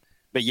that. But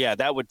yeah,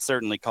 that would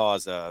certainly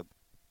cause a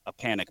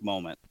panic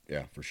moment.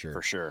 Yeah, for sure.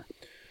 For sure.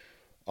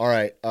 All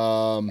right.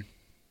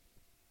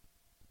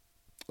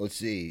 Let's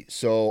see.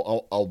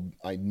 So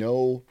I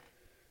know.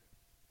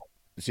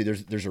 Let's see,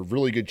 there's a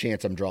really good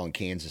chance I'm drawing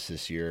Kansas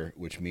this year,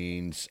 which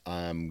means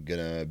I'm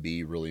gonna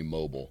be really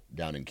mobile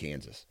down in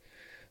Kansas,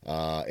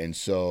 and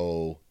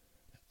so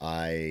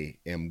I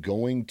am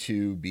going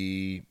to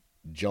be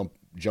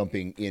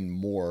jumping in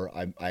more.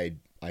 I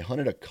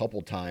hunted a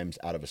couple times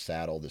out of a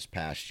saddle this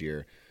past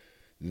year.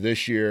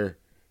 This year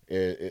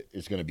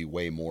it's going to be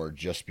way more,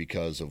 just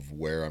because of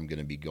where I'm going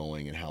to be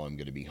going and how I'm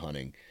going to be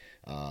hunting,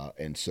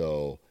 and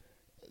so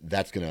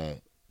that's going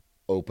to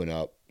open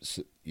up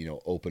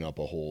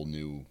a whole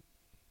new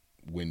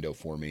window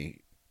for me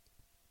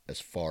as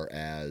far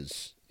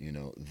as, you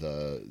know,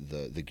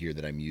 the gear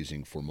that I'm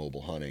using for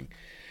mobile hunting.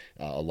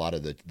 A lot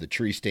of the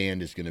tree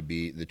stand is going to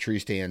be the tree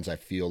stands. I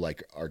feel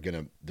like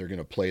they're going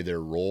to play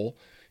their role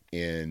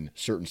in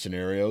certain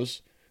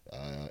scenarios.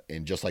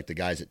 And just like the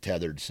guys at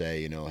Tethered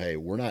say, you know, hey,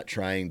 we're not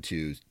trying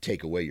to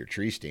take away your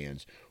tree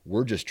stands.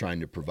 We're just trying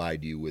to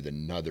provide you with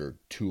another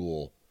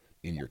tool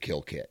in your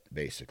kill kit,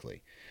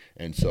 basically.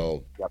 And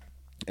so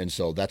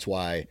that's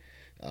why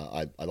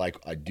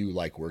I do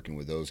like working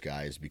with those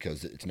guys,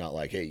 because it's not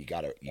like, hey, you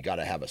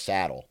gotta have a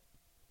saddle,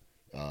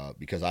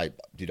 because I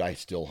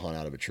still hunt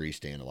out of a tree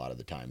stand a lot of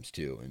the times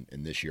too.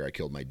 And this year I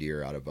killed my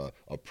deer out of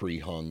a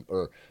pre-hung,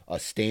 or a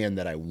stand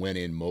that I went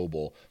in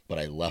mobile, but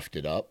I left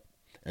it up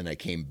and I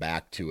came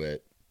back to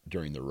it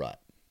during the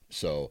rut.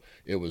 So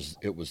it was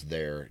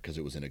there because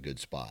it was in a good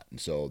spot. And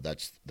so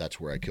that's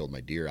where I killed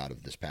my deer out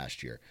of this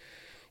past year.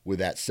 With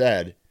that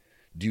said,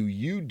 do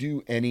you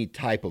do any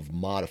type of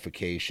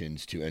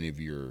modifications to any of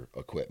your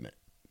equipment?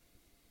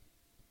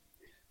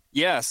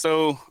 Yeah.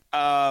 So,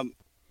 I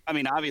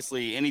mean,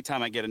 obviously,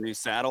 anytime I get a new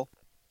saddle,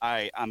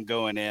 I'm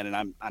going in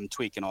and I'm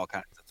tweaking all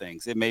kinds of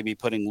things. It may be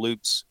putting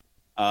loops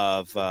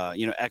of,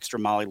 extra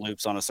molly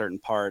loops on a certain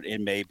part.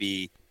 It may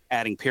be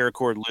adding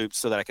paracord loops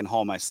so that I can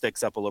haul my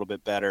sticks up a little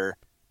bit better.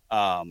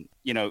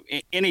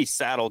 Any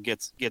saddle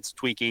gets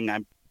tweaking.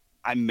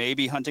 I may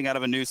be hunting out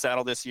of a new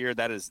saddle this year.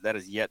 That is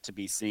yet to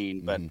be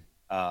seen, but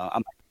I'm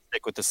going to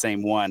stick with the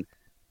same one.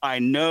 I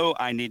know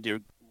I need to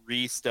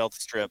re-stealth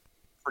strip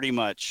pretty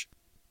much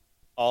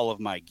all of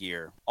my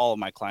gear, all of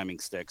my climbing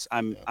sticks.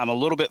 I'm a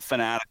little bit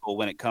fanatical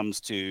when it comes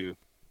to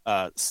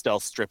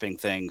stealth stripping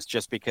things,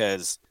 just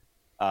because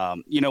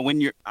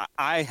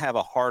I have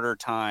a harder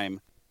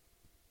time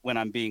when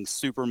I'm being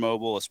super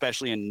mobile,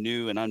 especially in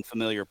new and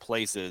unfamiliar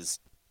places.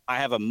 I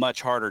have a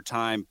much harder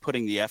time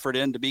putting the effort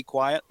in to be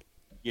quiet.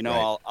 You know,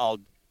 right. I'll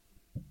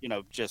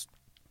just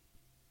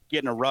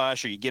get in a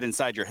rush, or you get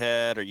inside your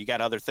head, or you got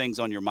other things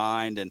on your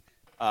mind. And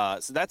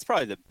so that's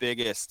probably the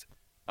biggest,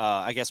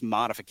 I guess,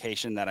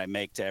 modification that I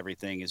make to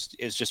everything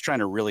is just trying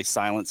to really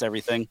silence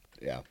everything.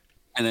 Yeah.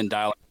 And then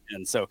dial it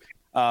in. So,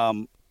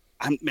 I'm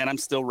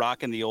still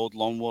rocking the old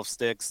Lone Wolf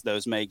sticks.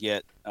 Those may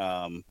get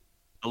a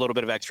little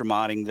bit of extra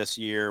modding this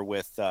year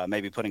with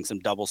maybe putting some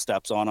double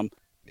steps on them.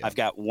 Yeah. I've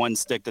got one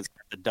stick that's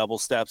got the double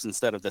steps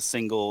instead of the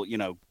single,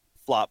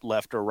 flop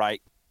left or right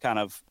kind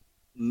of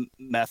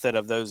method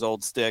of those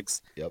old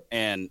sticks. Yep.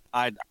 And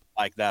I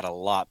like that a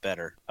lot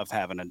better, of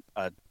having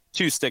a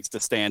two sticks to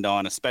stand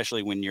on,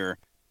 especially when you're,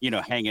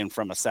 hanging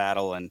from a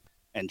saddle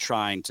and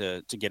trying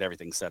to get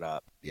everything set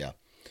up. Yeah.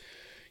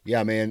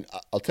 Yeah, man,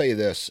 I'll tell you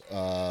this,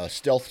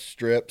 stealth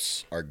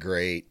strips are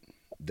great.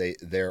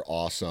 They're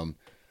awesome,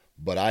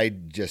 but I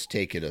just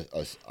take it,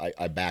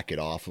 I back it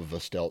off of a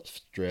stealth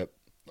strip.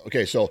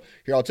 Okay. So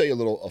here, I'll tell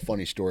you a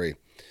funny story.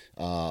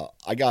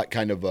 I got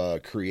kind of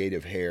a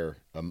creative hair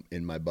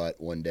in my butt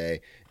one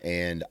day,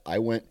 and I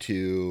went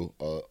to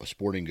a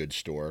sporting goods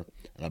store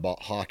and I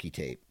bought hockey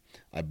tape.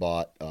 I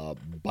bought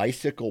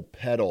bicycle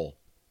pedal.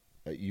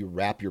 You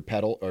wrap your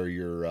pedal or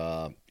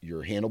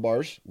your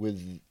handlebars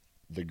with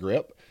the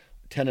grip,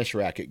 tennis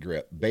racket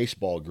grip,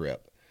 baseball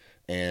grip,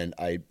 and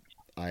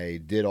I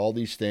did all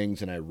these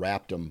things, and I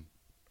wrapped them.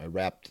 I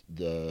wrapped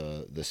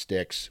the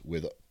sticks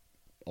with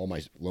all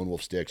my Lone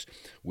Wolf sticks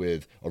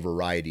with a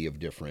variety of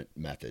different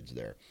methods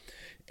there.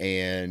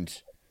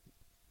 And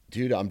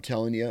dude, I'm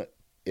telling you,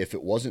 if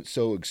it wasn't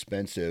so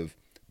expensive,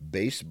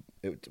 it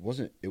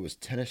was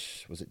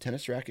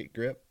tennis racket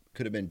grip?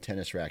 Could have been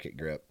tennis racket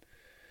grip.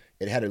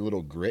 It had a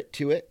little grit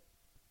to it.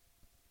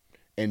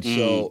 And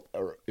so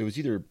it was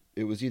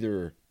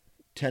either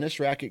tennis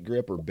racket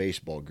grip or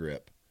baseball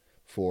grip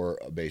for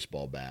a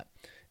baseball bat.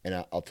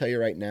 And I'll tell you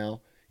right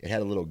now, it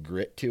had a little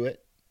grit to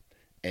it,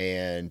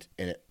 and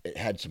it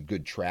had some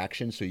good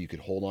traction, so you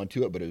could hold on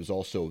to it, but it was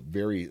also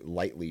very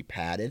lightly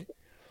padded.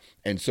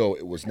 And so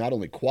it was not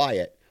only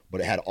quiet,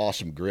 but it had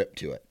awesome grip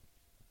to it.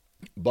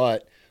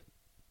 But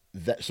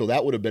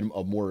that would have been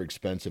a more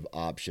expensive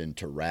option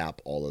to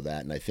wrap all of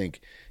that, and I think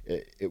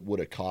it would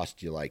have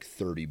cost you like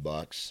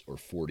 $30 or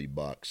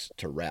 $40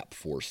 to wrap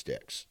 4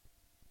 sticks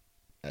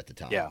at the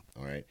time. Yeah.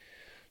 All right.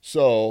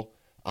 So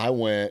I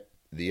went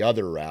the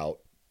other route,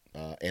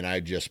 and I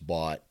just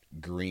bought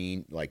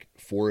green, like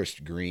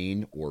forest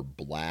green or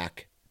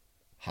black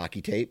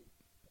hockey tape,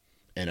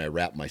 and I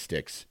wrapped my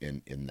sticks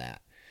in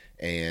that.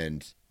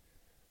 And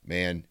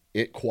man,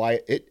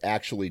 it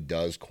actually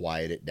does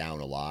quiet it down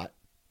a lot,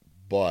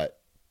 but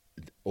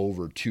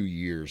over 2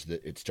 years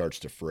that it starts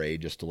to fray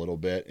just a little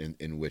bit,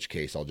 in which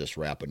case I'll just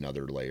wrap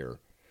another layer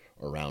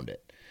around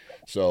it.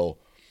 So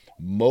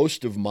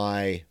most of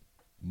my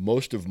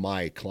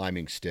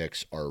climbing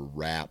sticks are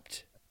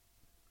wrapped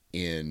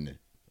in,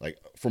 like,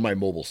 for my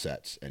mobile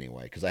sets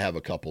anyway, because I have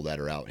a couple that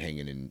are out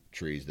hanging in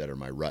trees that are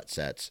my rut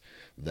sets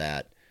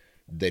that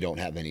they don't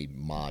have any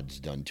mods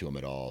done to them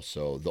at all.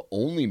 So the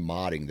only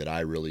modding that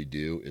I really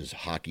do is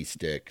hockey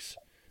stick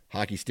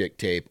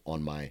tape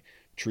on my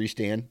tree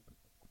stand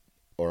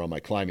or on my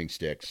climbing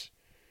sticks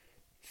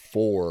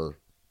for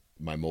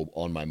my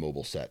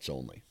mobile sets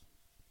only.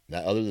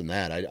 That, other than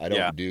that, I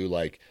don't do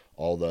like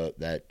all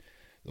the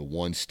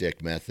one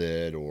stick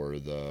method or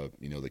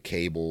the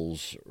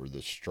cables or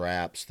the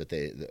straps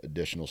the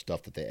additional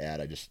stuff that they add.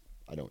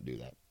 I don't do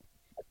that.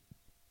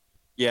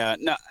 Yeah.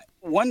 No,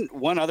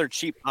 one other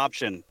cheap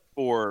option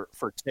for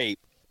tape,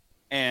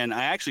 and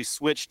I actually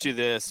switched to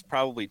this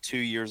probably 2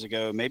 years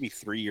ago, maybe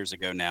 3 years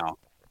ago now.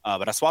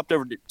 But I swapped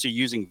over to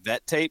using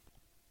vet tape.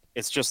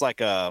 It's just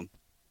like a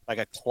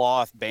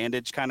cloth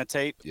bandage kind of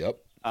tape. Yep.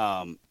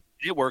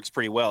 It works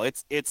pretty well.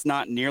 It's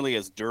not nearly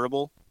as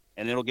durable,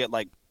 and it'll get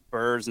like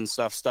burrs and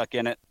stuff stuck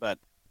in it. But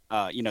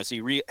so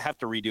you have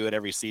to redo it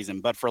every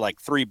season. But for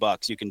like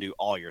 $3, you can do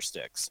all your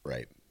sticks.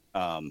 Right.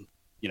 And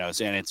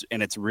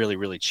it's really,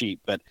 really cheap.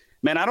 But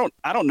man, I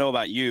don't know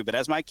about you, but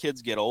as my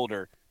kids get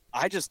older,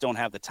 I just don't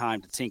have the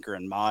time to tinker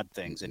and mod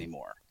things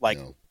anymore. Like,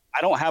 no. I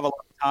don't have a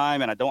lot of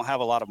time and I don't have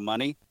a lot of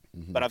money,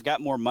 but I've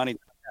got more money than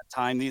I've got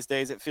time these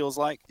days, it feels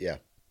like. Yeah.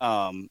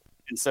 And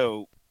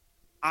so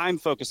I'm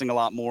focusing a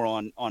lot more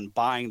on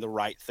buying the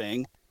right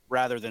thing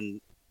rather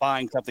than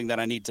buying something that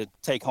I need to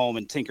take home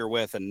and tinker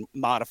with and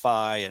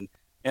modify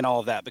and all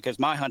of that, because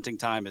my hunting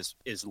time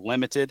is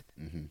limited.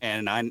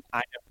 And I know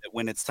that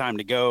when it's time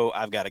to go,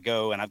 I've got to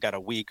go, and I've got a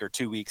week or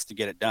 2 weeks to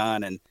get it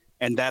done.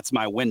 And that's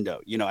my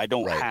window. I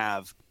don't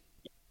have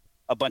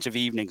a bunch of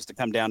evenings to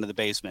come down to the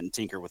basement and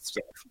tinker with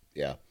stuff.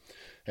 Yeah.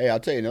 Hey, I'll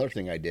tell you another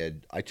thing I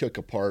did. I took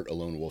apart a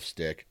Lone Wolf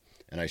stick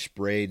and I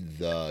sprayed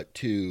the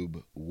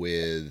tube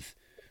with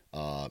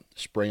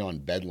spray-on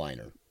bed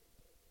liner.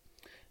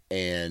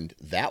 And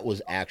that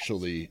was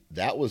actually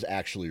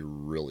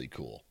really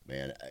cool,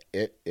 man.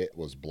 It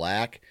was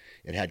black.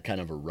 It had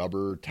kind of a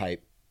rubber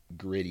type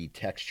gritty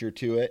texture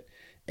to it.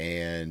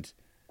 And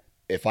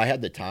if I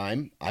had the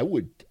time, I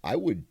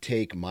would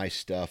take my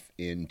stuff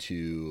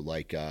into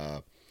like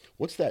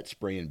what's that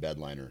spray in bed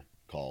liner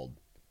called?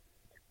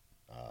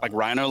 Like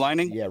Rhino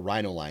lining? Yeah,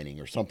 Rhino lining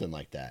or something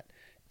like that.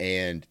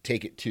 And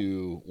take it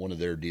to one of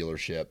their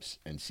dealerships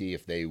and see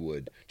if they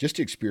would just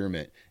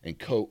experiment and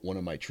coat one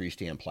of my tree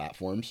stand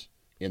platforms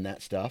in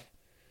that stuff.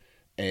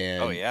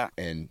 And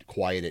and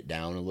quiet it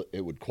down.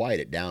 It would quiet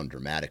it down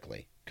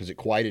dramatically because it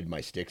quieted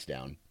my sticks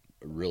down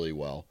really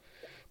well.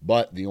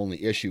 But the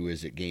only issue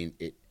is it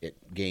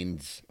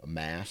gains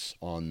mass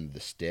on the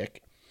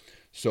stick.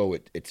 So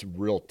it's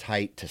real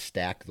tight to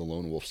stack the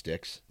Lone Wolf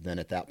sticks then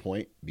at that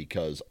point,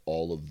 because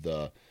all of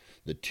the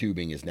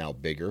tubing is now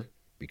bigger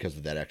because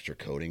of that extra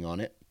coating on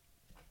it.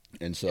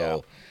 And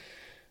so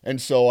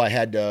I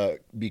had to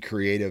be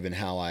creative in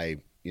how I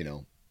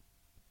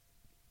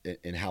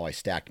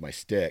stacked my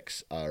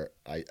sticks.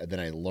 Then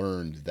I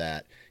learned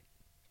that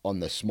on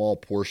the small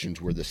portions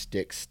where the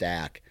sticks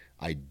stack,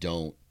 I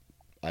didn't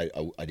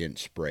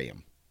spray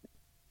them,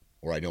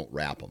 or I don't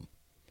wrap them.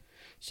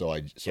 So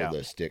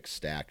the sticks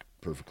stack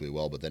perfectly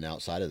well. But then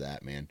outside of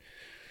that, man,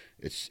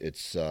 it's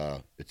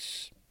I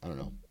don't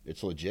know,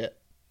 it's legit.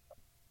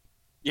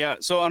 Yeah.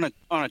 So on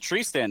a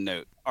tree stand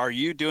note, are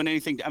you doing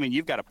anything? I mean,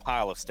 you've got a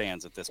pile of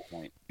stands at this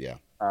point. Yeah.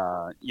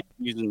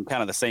 Using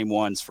kind of the same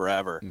ones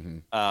forever.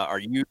 Are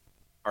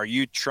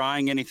you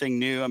trying anything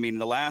new? I mean,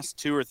 the last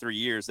 2 or 3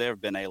 years, there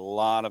have been a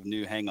lot of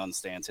new hang-on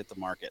stands hit the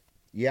market.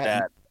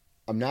 Yeah.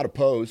 I'm not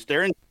opposed.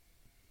 They're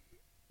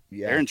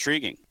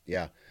intriguing.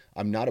 Yeah.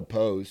 I'm not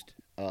opposed.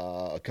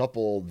 A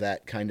couple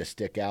that kind of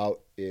stick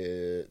out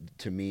to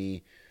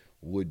me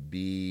would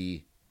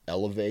be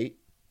Elevate,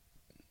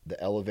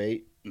 the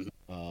Elevate,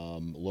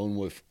 Mhm.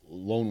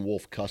 Lone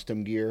Wolf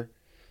Custom Gear,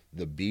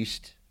 the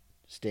Beast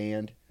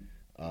stand.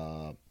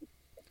 Uh,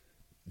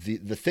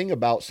 the thing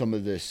about some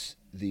of these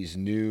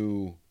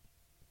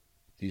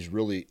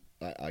really,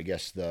 I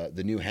guess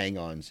the new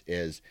hang-ons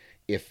is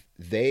if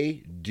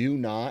they do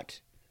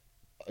not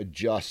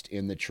adjust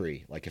in the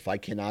tree, like if I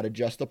cannot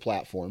adjust the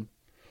platform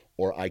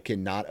or I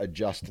cannot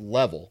adjust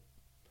level,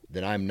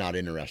 then I'm not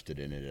interested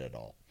in it at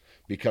all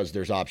because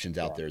there's options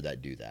out Yeah. there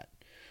that do that.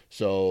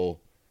 So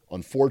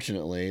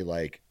unfortunately,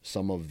 like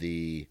some of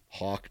the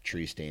Hawk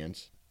tree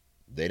stands,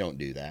 they don't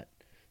do that.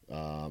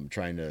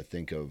 Trying to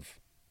think of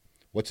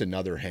what's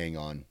another hang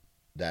on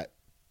that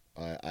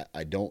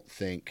I don't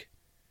think.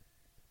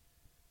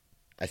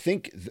 I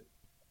think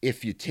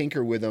if you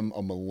tinker with them,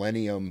 a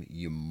Millennium,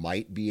 you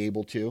might be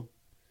able to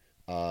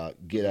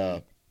get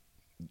Mhm.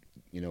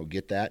 a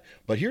get that.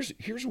 But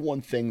here's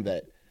one thing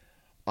that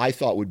I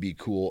thought would be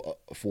cool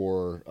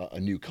for a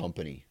new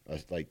company,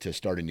 like to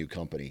start a new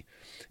company,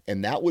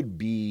 and that would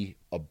be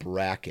a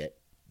bracket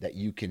that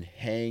you can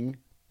hang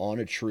on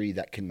a tree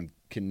that can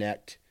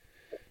connect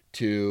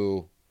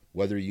to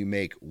whether you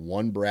make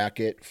one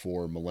bracket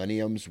for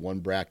Millenniums, one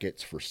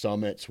bracket for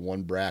Summits,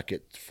 one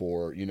bracket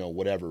for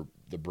whatever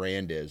the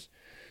brand is,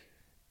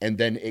 and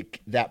then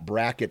that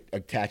bracket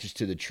attaches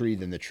to the tree,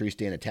 then the tree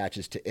stand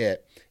attaches to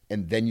it,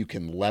 and then you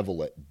can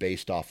level it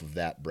based off of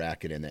that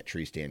bracket and that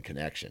tree stand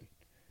connection.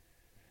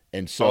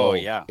 And Oh so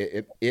yeah.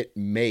 it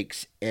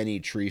makes any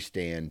tree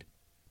stand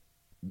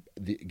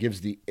it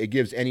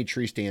gives any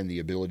tree stand the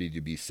ability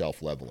to be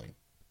self leveling.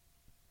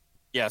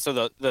 Yeah, so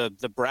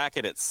the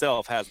bracket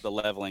itself has the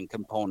leveling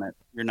component.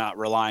 You're not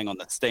relying on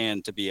the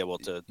stand to be able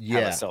to have a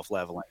Yeah, self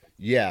leveling.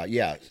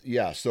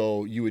 yeah.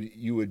 So you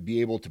would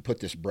be able to put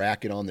this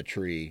bracket on the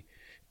tree,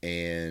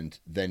 and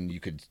then you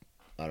could,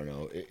 I don't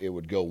know, it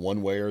would go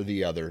one way or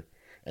the other,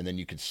 and then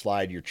you could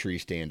slide your tree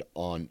stand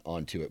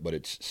onto it, but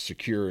it's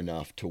secure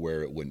enough to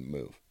where it wouldn't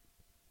move.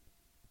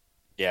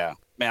 Yeah,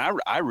 man,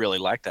 I really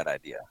like that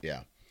idea.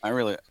 Yeah, I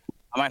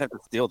might have to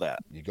steal that.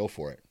 you go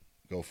for it.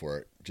 Go for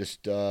it.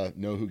 Just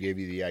know who gave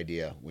you the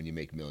idea when you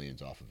make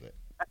millions off of it.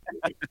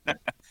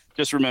 Just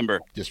Just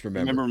remember.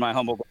 remember my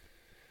humble.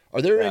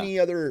 Are there Yeah. any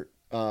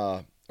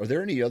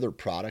other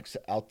products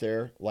out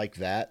there like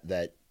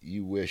that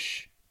you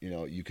wish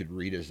you could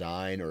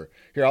redesign? Or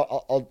here,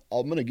 I'm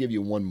going to give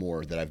you one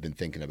more that I've been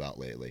thinking about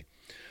lately.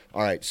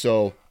 All right,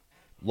 so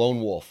Lone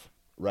Wolf,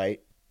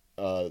 right?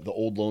 The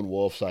old Lone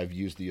Wolves, I've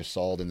used the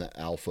Assault and the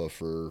Alpha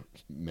for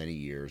many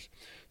years.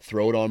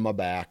 Throw it on my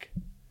back,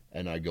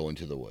 and I go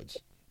into the woods,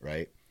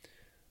 right?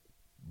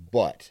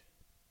 But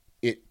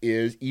it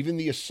is even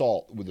the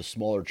Assault with a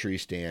smaller tree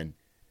stand.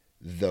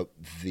 The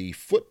the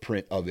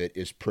footprint of it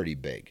is pretty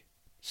big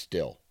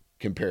still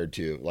compared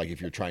to, like, if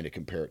you're trying to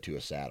compare it to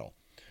a saddle.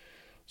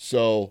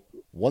 So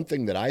one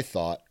thing that I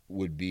thought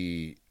would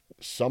be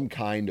some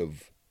kind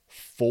of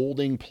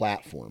folding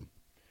platform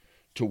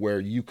to where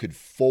you could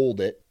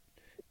fold it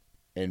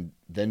and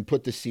then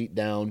put the seat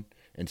down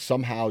and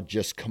somehow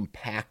just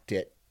compact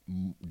it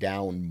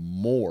down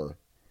more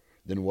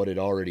than what it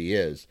already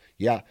is.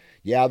 Yeah,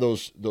 yeah,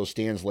 those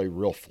stands lay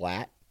real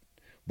flat,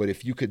 but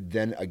if you could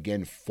then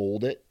again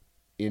fold it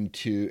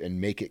into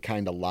and make it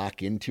kind of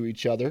lock into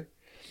each other,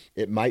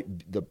 it might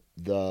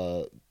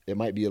the it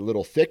might be a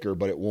little thicker,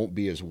 but it won't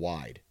be as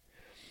wide.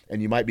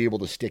 And you might be able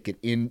to stick it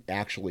in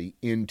actually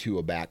into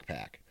a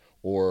backpack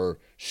or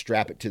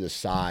strap it to the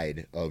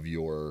side of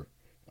your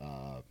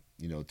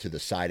to the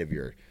side of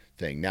your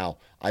thing. Now,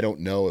 I don't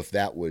know if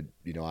that would,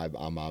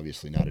 I'm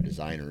obviously not a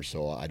designer,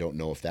 so I don't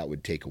know if that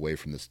would take away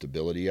from the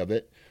stability of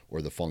it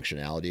or the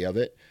functionality of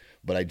it.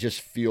 But I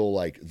just feel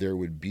like there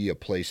would be a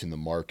place in the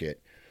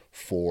market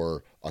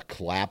for a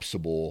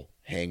collapsible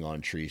hang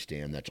on tree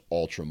stand that's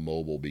ultra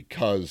mobile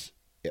because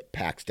it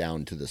packs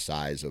down to the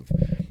size of,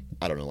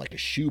 I don't know, like a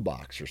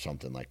shoebox or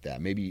something like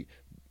that. Maybe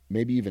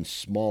even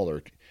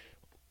smaller.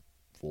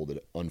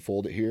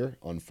 Unfold it here,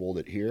 unfold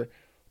it here.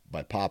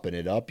 By popping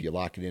it up, you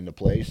lock it into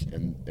place,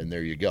 and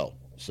there you go.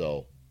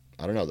 So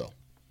I don't know though.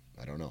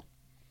 I don't know.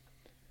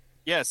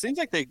 Yeah, it seems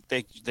like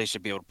they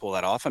should be able to pull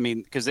that off. I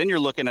mean, because then you're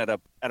looking at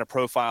a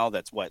profile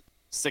that's what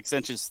 6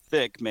 inches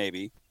thick,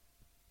 maybe,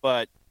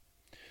 but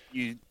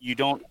you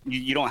don't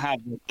have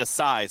the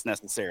size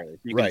necessarily.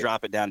 You can Right,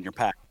 drop it down in your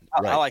pack.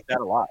 I right, like that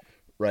a lot.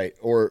 right.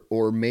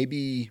 Or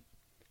maybe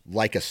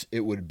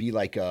it would be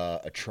like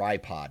a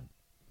tripod.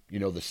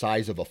 The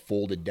size of a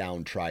folded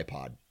down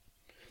tripod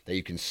that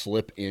you can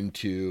slip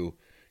into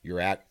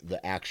the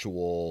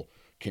actual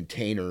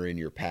container in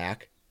your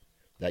pack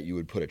that you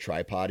would put a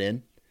tripod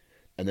in,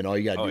 and then all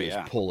you got to Oh do is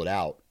yeah. pull it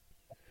out.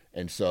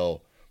 And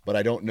so, but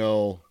I don't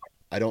know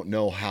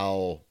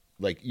how,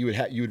 like, you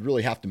would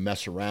really have to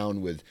mess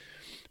around with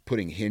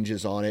putting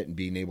hinges on it and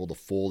being able to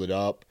fold it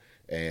up,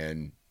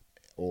 and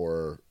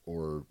or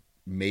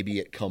maybe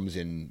it comes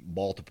in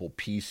multiple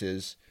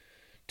pieces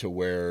to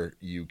where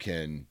you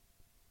can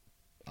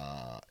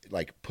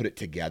like put it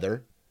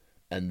together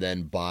and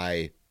then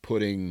by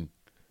putting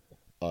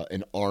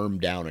an arm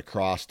down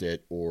across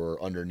it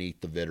or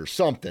underneath of it or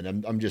something,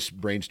 I'm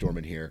just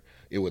brainstorming here,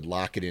 it would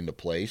lock it into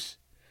place.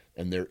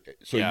 And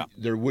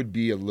there would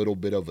be a little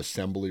bit of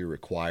assembly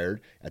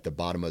required at the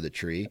bottom of the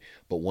tree,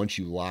 but once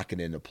you lock it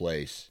into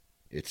place,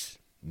 it's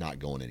not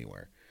going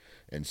anywhere.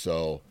 And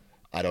so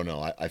I don't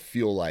know. I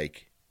feel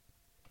like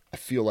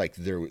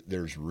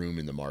there's room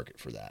in the market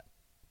for that.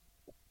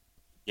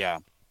 Yeah.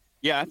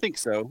 Yeah, I think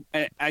so.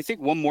 And I think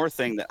one more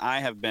thing that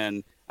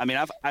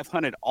I've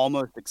hunted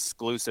almost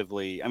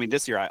exclusively. I mean,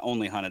 this year I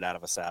only hunted out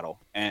of a saddle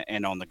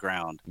and on the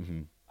ground.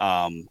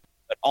 Mm-hmm.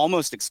 But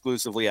almost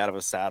exclusively out of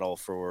a saddle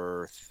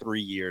for 3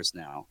 years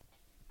now,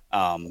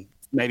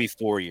 maybe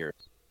 4 years.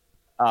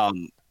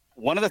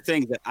 One of the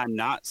things that I'm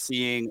not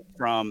seeing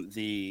from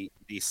the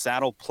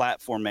saddle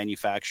platform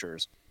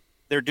manufacturers,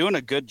 they're doing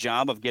a good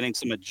job of getting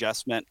some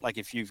adjustment. Like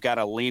if you've got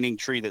a leaning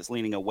tree that's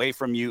leaning away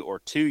from you or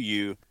to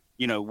you,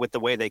 with the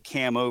way they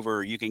cam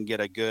over, you can get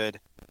a good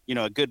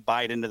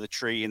bite into the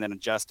tree and then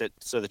adjust it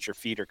so that your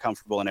feet are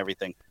comfortable and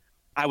everything.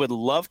 I would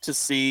love to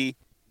see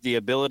the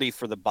ability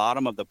for the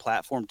bottom of the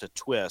platform to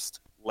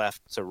twist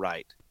left to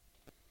right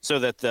so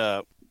that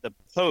the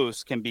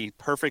post can be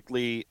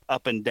perfectly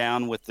up and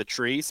down with the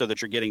tree so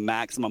that you're getting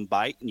maximum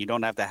bite and you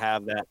don't have to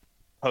have that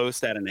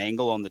post at an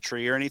angle on the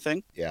tree or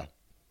anything. Yeah.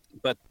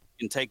 But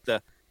you can take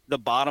the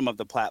bottom of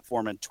the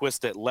platform and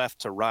twist it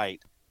left to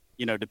right,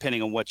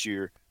 depending on what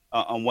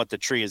the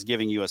tree is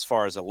giving you as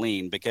far as a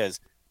lean, because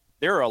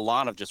there are a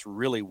lot of just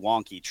really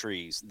wonky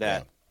trees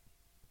that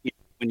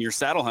when you're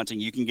saddle hunting,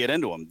 you can get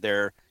into them.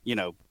 They're,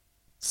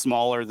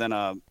 smaller than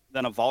a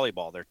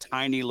volleyball. They're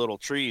tiny little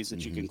trees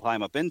that you can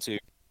climb up into,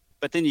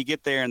 but then you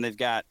get there and they've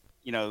got,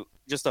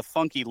 just a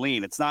funky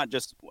lean. It's not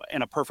just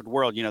in a perfect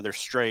world, they're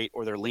straight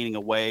or they're leaning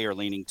away or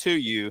leaning to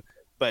you,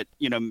 but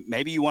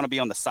maybe you want to be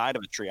on the side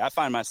of a tree. I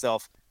find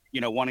myself,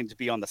 wanting to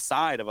be on the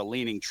side of a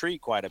leaning tree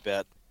quite a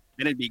bit.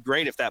 And it'd be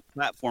great if that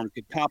platform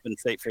could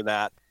compensate for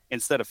that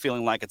instead of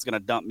feeling like it's going to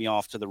dump me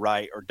off to the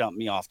right or dump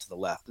me off to the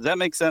left. Does that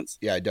make sense?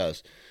 Yeah, it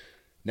does.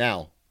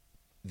 Now,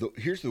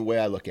 here's the way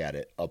I look at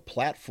it. A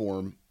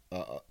platform,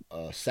 a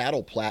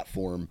saddle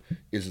platform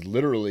is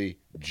literally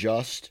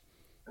just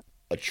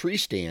a tree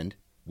stand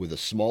with a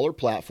smaller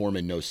platform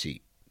and no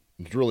seat.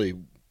 It's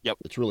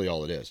really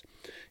all it is.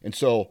 And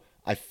so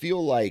I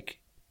feel like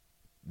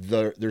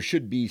there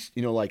should be,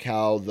 like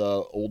how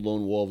the old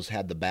Lone Wolves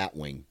had the bat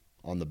wing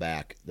on the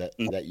back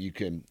that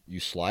you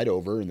slide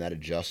over and that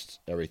adjusts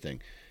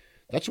everything.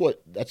 That's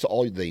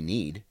all they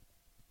need.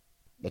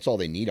 That's all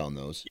they need on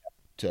those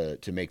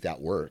to make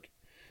that work.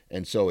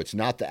 And so it's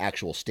not the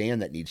actual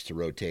stand that needs to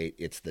rotate.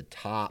 It's the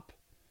top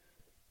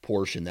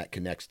portion that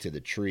connects to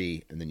the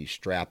tree, and then you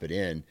strap it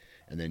in,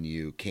 and then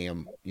you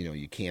cam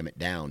it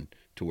down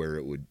to where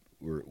it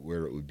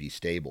would be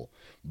stable.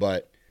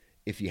 But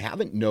if you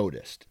haven't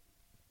noticed,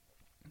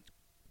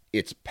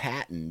 it's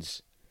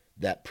patents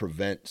that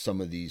prevent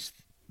some of these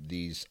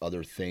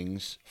other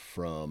things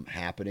from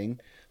happening.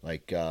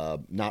 Like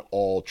not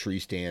all tree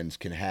stands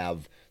can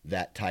have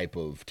that type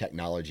of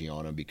technology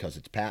on them because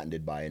it's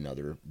patented by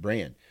another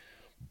brand.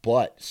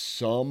 But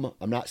some,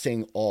 I'm not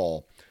saying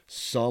all,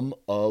 some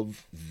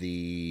of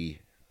the,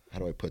 how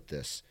do I put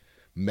this,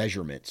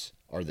 measurements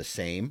are the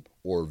same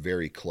or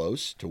very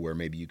close to where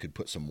maybe you could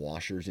put some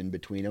washers in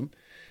between them.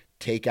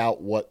 Take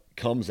out what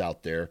comes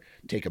out there,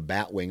 take a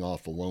bat wing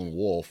off a Lone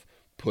Wolf,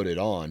 put it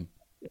on,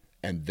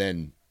 and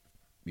then,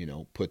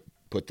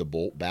 put the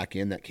bolt back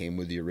in that came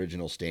with the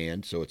original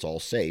stand so it's all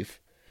safe.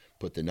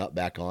 Put the nut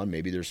back on.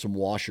 Maybe there's some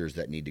washers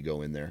that need to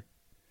go in there.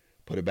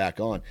 Put it back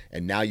on,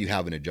 and now you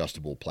have an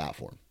adjustable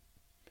platform.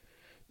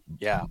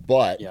 Yeah.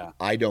 But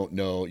I don't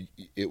know.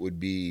 It would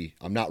be,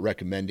 I'm not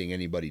recommending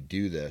anybody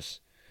do this.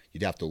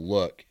 You'd have to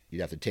look.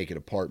 You'd have to take it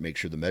apart, make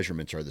sure the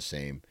measurements are the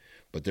same.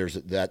 But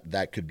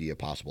that could be a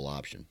possible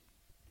option.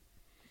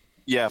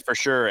 Yeah, for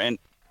sure. And,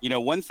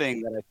 one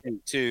thing that I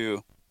think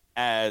too,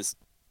 as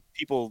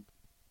people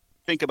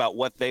think about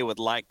what they would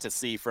like to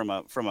see from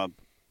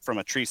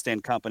a tree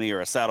stand company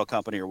or a saddle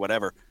company or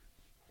whatever,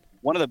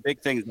 one of the big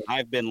things that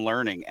I've been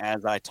learning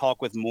as I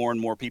talk with more and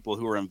more people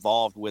who are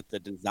involved with the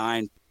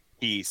design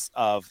piece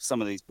of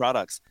some of these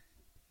products,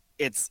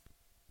 it's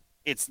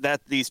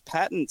that these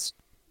patents,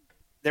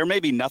 there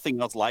may be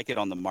nothing else like it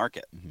on the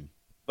market,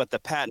 but the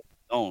patent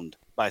is owned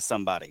by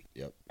somebody.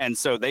 Yep. And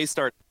so they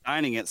start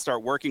designing it,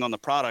 start working on the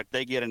product.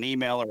 They get an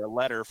email or a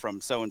letter from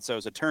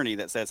so-and-so's attorney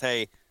that says,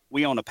 hey,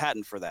 we own a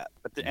patent for that.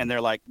 And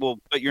they're like, well,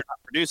 but you're not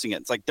producing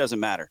it. It's like, doesn't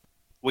matter.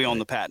 We own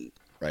the patent.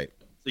 Right.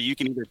 So you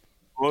can either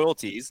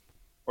royalties,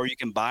 or you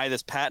can buy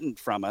this patent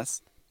from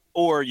us,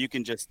 or you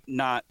can just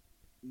not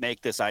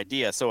make this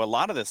idea. So a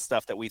lot of this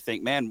stuff that we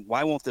think, man,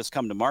 why won't this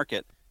come to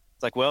market?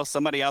 It's like, well,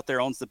 somebody out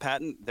there owns the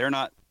patent. They're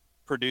not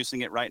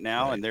producing it right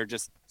now, and they're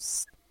just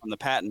on the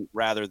patent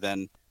rather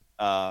than,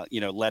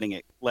 letting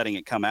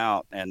it come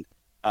out. And,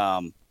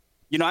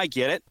 I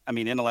get it. I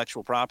mean,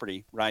 intellectual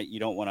property, right? You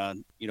don't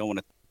want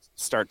to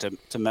start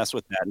to mess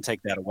with that and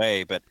take that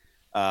away. But,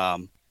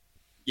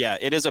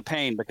 it is a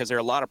pain because there are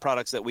a lot of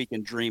products that we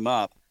can dream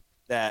up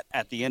that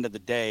at the end of the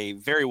day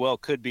very well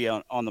could be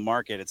on the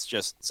market. It's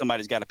just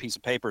somebody's got a piece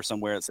of paper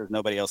somewhere that says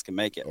nobody else can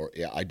make it. Or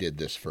I did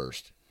this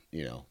first,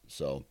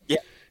 so yeah.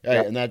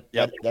 And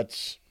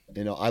that's,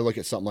 I look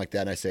at something like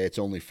that and I say, it's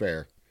only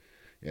fair.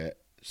 Yeah.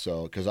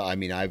 So, cause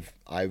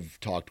I've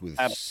talked with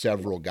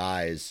several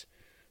guys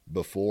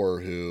before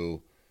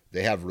who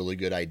they have really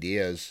good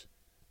ideas,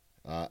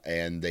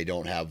 and they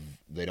don't have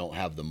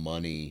the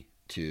money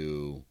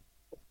to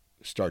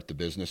start the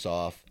business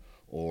off,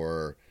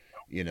 or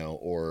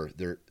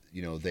they're,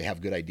 they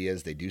have good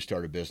ideas. They do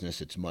start a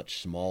business. It's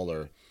much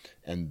smaller.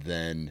 And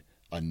then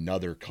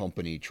another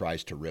company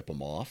tries to rip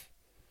them off,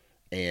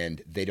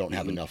 and they don't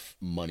have enough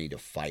money to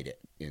fight it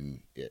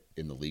in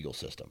the legal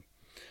system.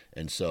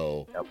 And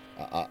so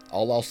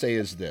all I'll say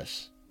is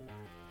this: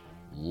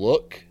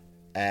 look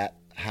at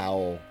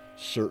how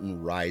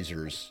certain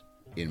risers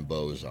in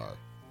bows are,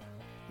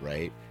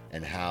 right?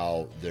 And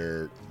how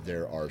there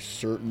are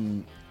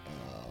certain,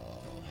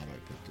 how do I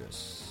put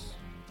this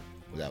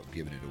without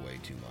giving it away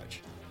too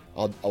much?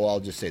 I'll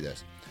just say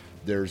this.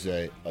 There's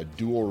a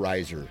dual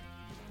riser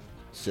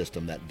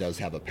system that does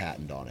have a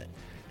patent on it.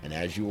 And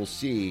as you will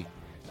see,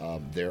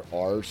 there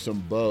are some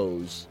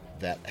bows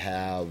that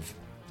have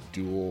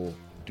dual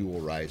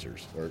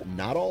risers, or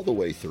not all the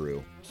way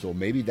through. So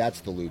maybe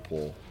that's the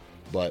loophole.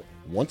 But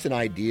once an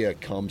idea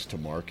comes to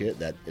market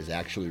that is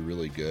actually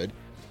really good,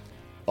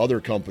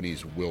 other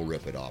companies will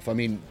rip it off. I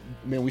mean,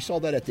 man, we saw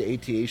that at the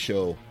ATA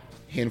show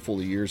a handful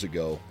of years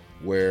ago,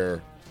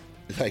 where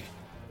like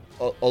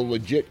a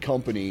legit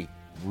company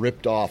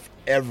ripped off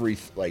every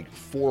 4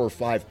 or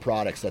 5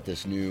 products that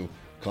this new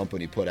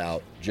company put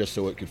out just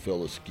so it could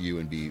fill a SKU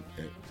and be,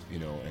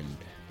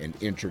 and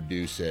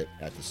introduce it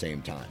at the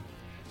same time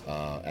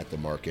at the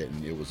market,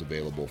 and it was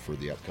available for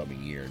the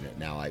upcoming year. And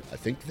now I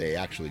think they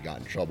actually got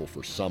in trouble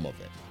for some of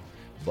it,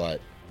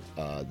 but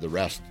the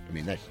rest, I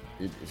mean,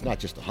 it's not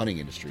just the hunting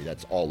industry.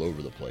 That's all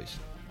over the place.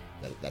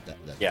 That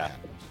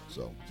happens.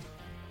 So,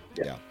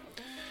 yeah.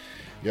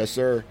 Yes,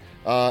 sir.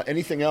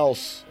 Anything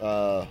else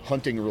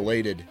hunting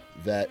related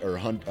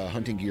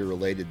hunting gear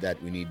related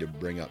that we need to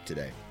bring up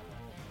today?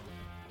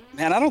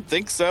 Man, I don't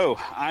think so.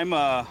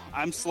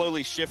 I'm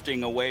slowly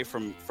shifting away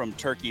from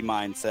turkey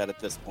mindset at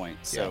this point.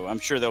 So I'm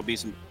sure there'll be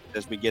some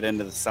as we get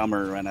into the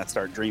summer and I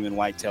start dreaming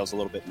whitetails a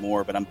little bit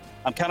more. But I'm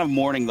kind of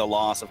mourning the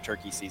loss of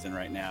turkey season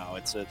right now.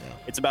 It's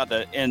about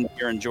to end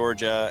here in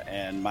Georgia,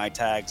 and my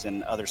tags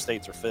in other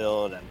states are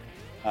filled, and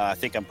I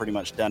think I'm pretty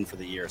much done for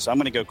the year. So I'm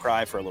going to go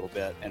cry for a little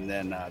bit, and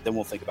then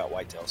we'll think about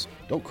whitetails.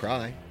 Don't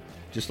cry.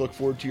 Just look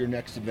forward to your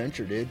next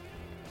adventure, dude.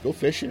 Go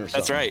fishing or something.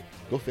 That's right.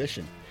 Go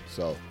fishing.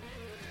 So,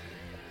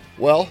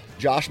 well,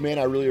 Josh, man,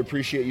 I really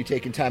appreciate you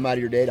taking time out of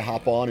your day to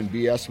hop on and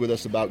BS with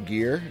us about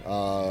gear.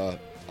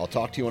 I'll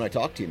talk to you when I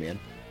talk to you, man.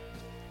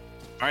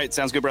 All right.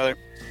 Sounds good, brother.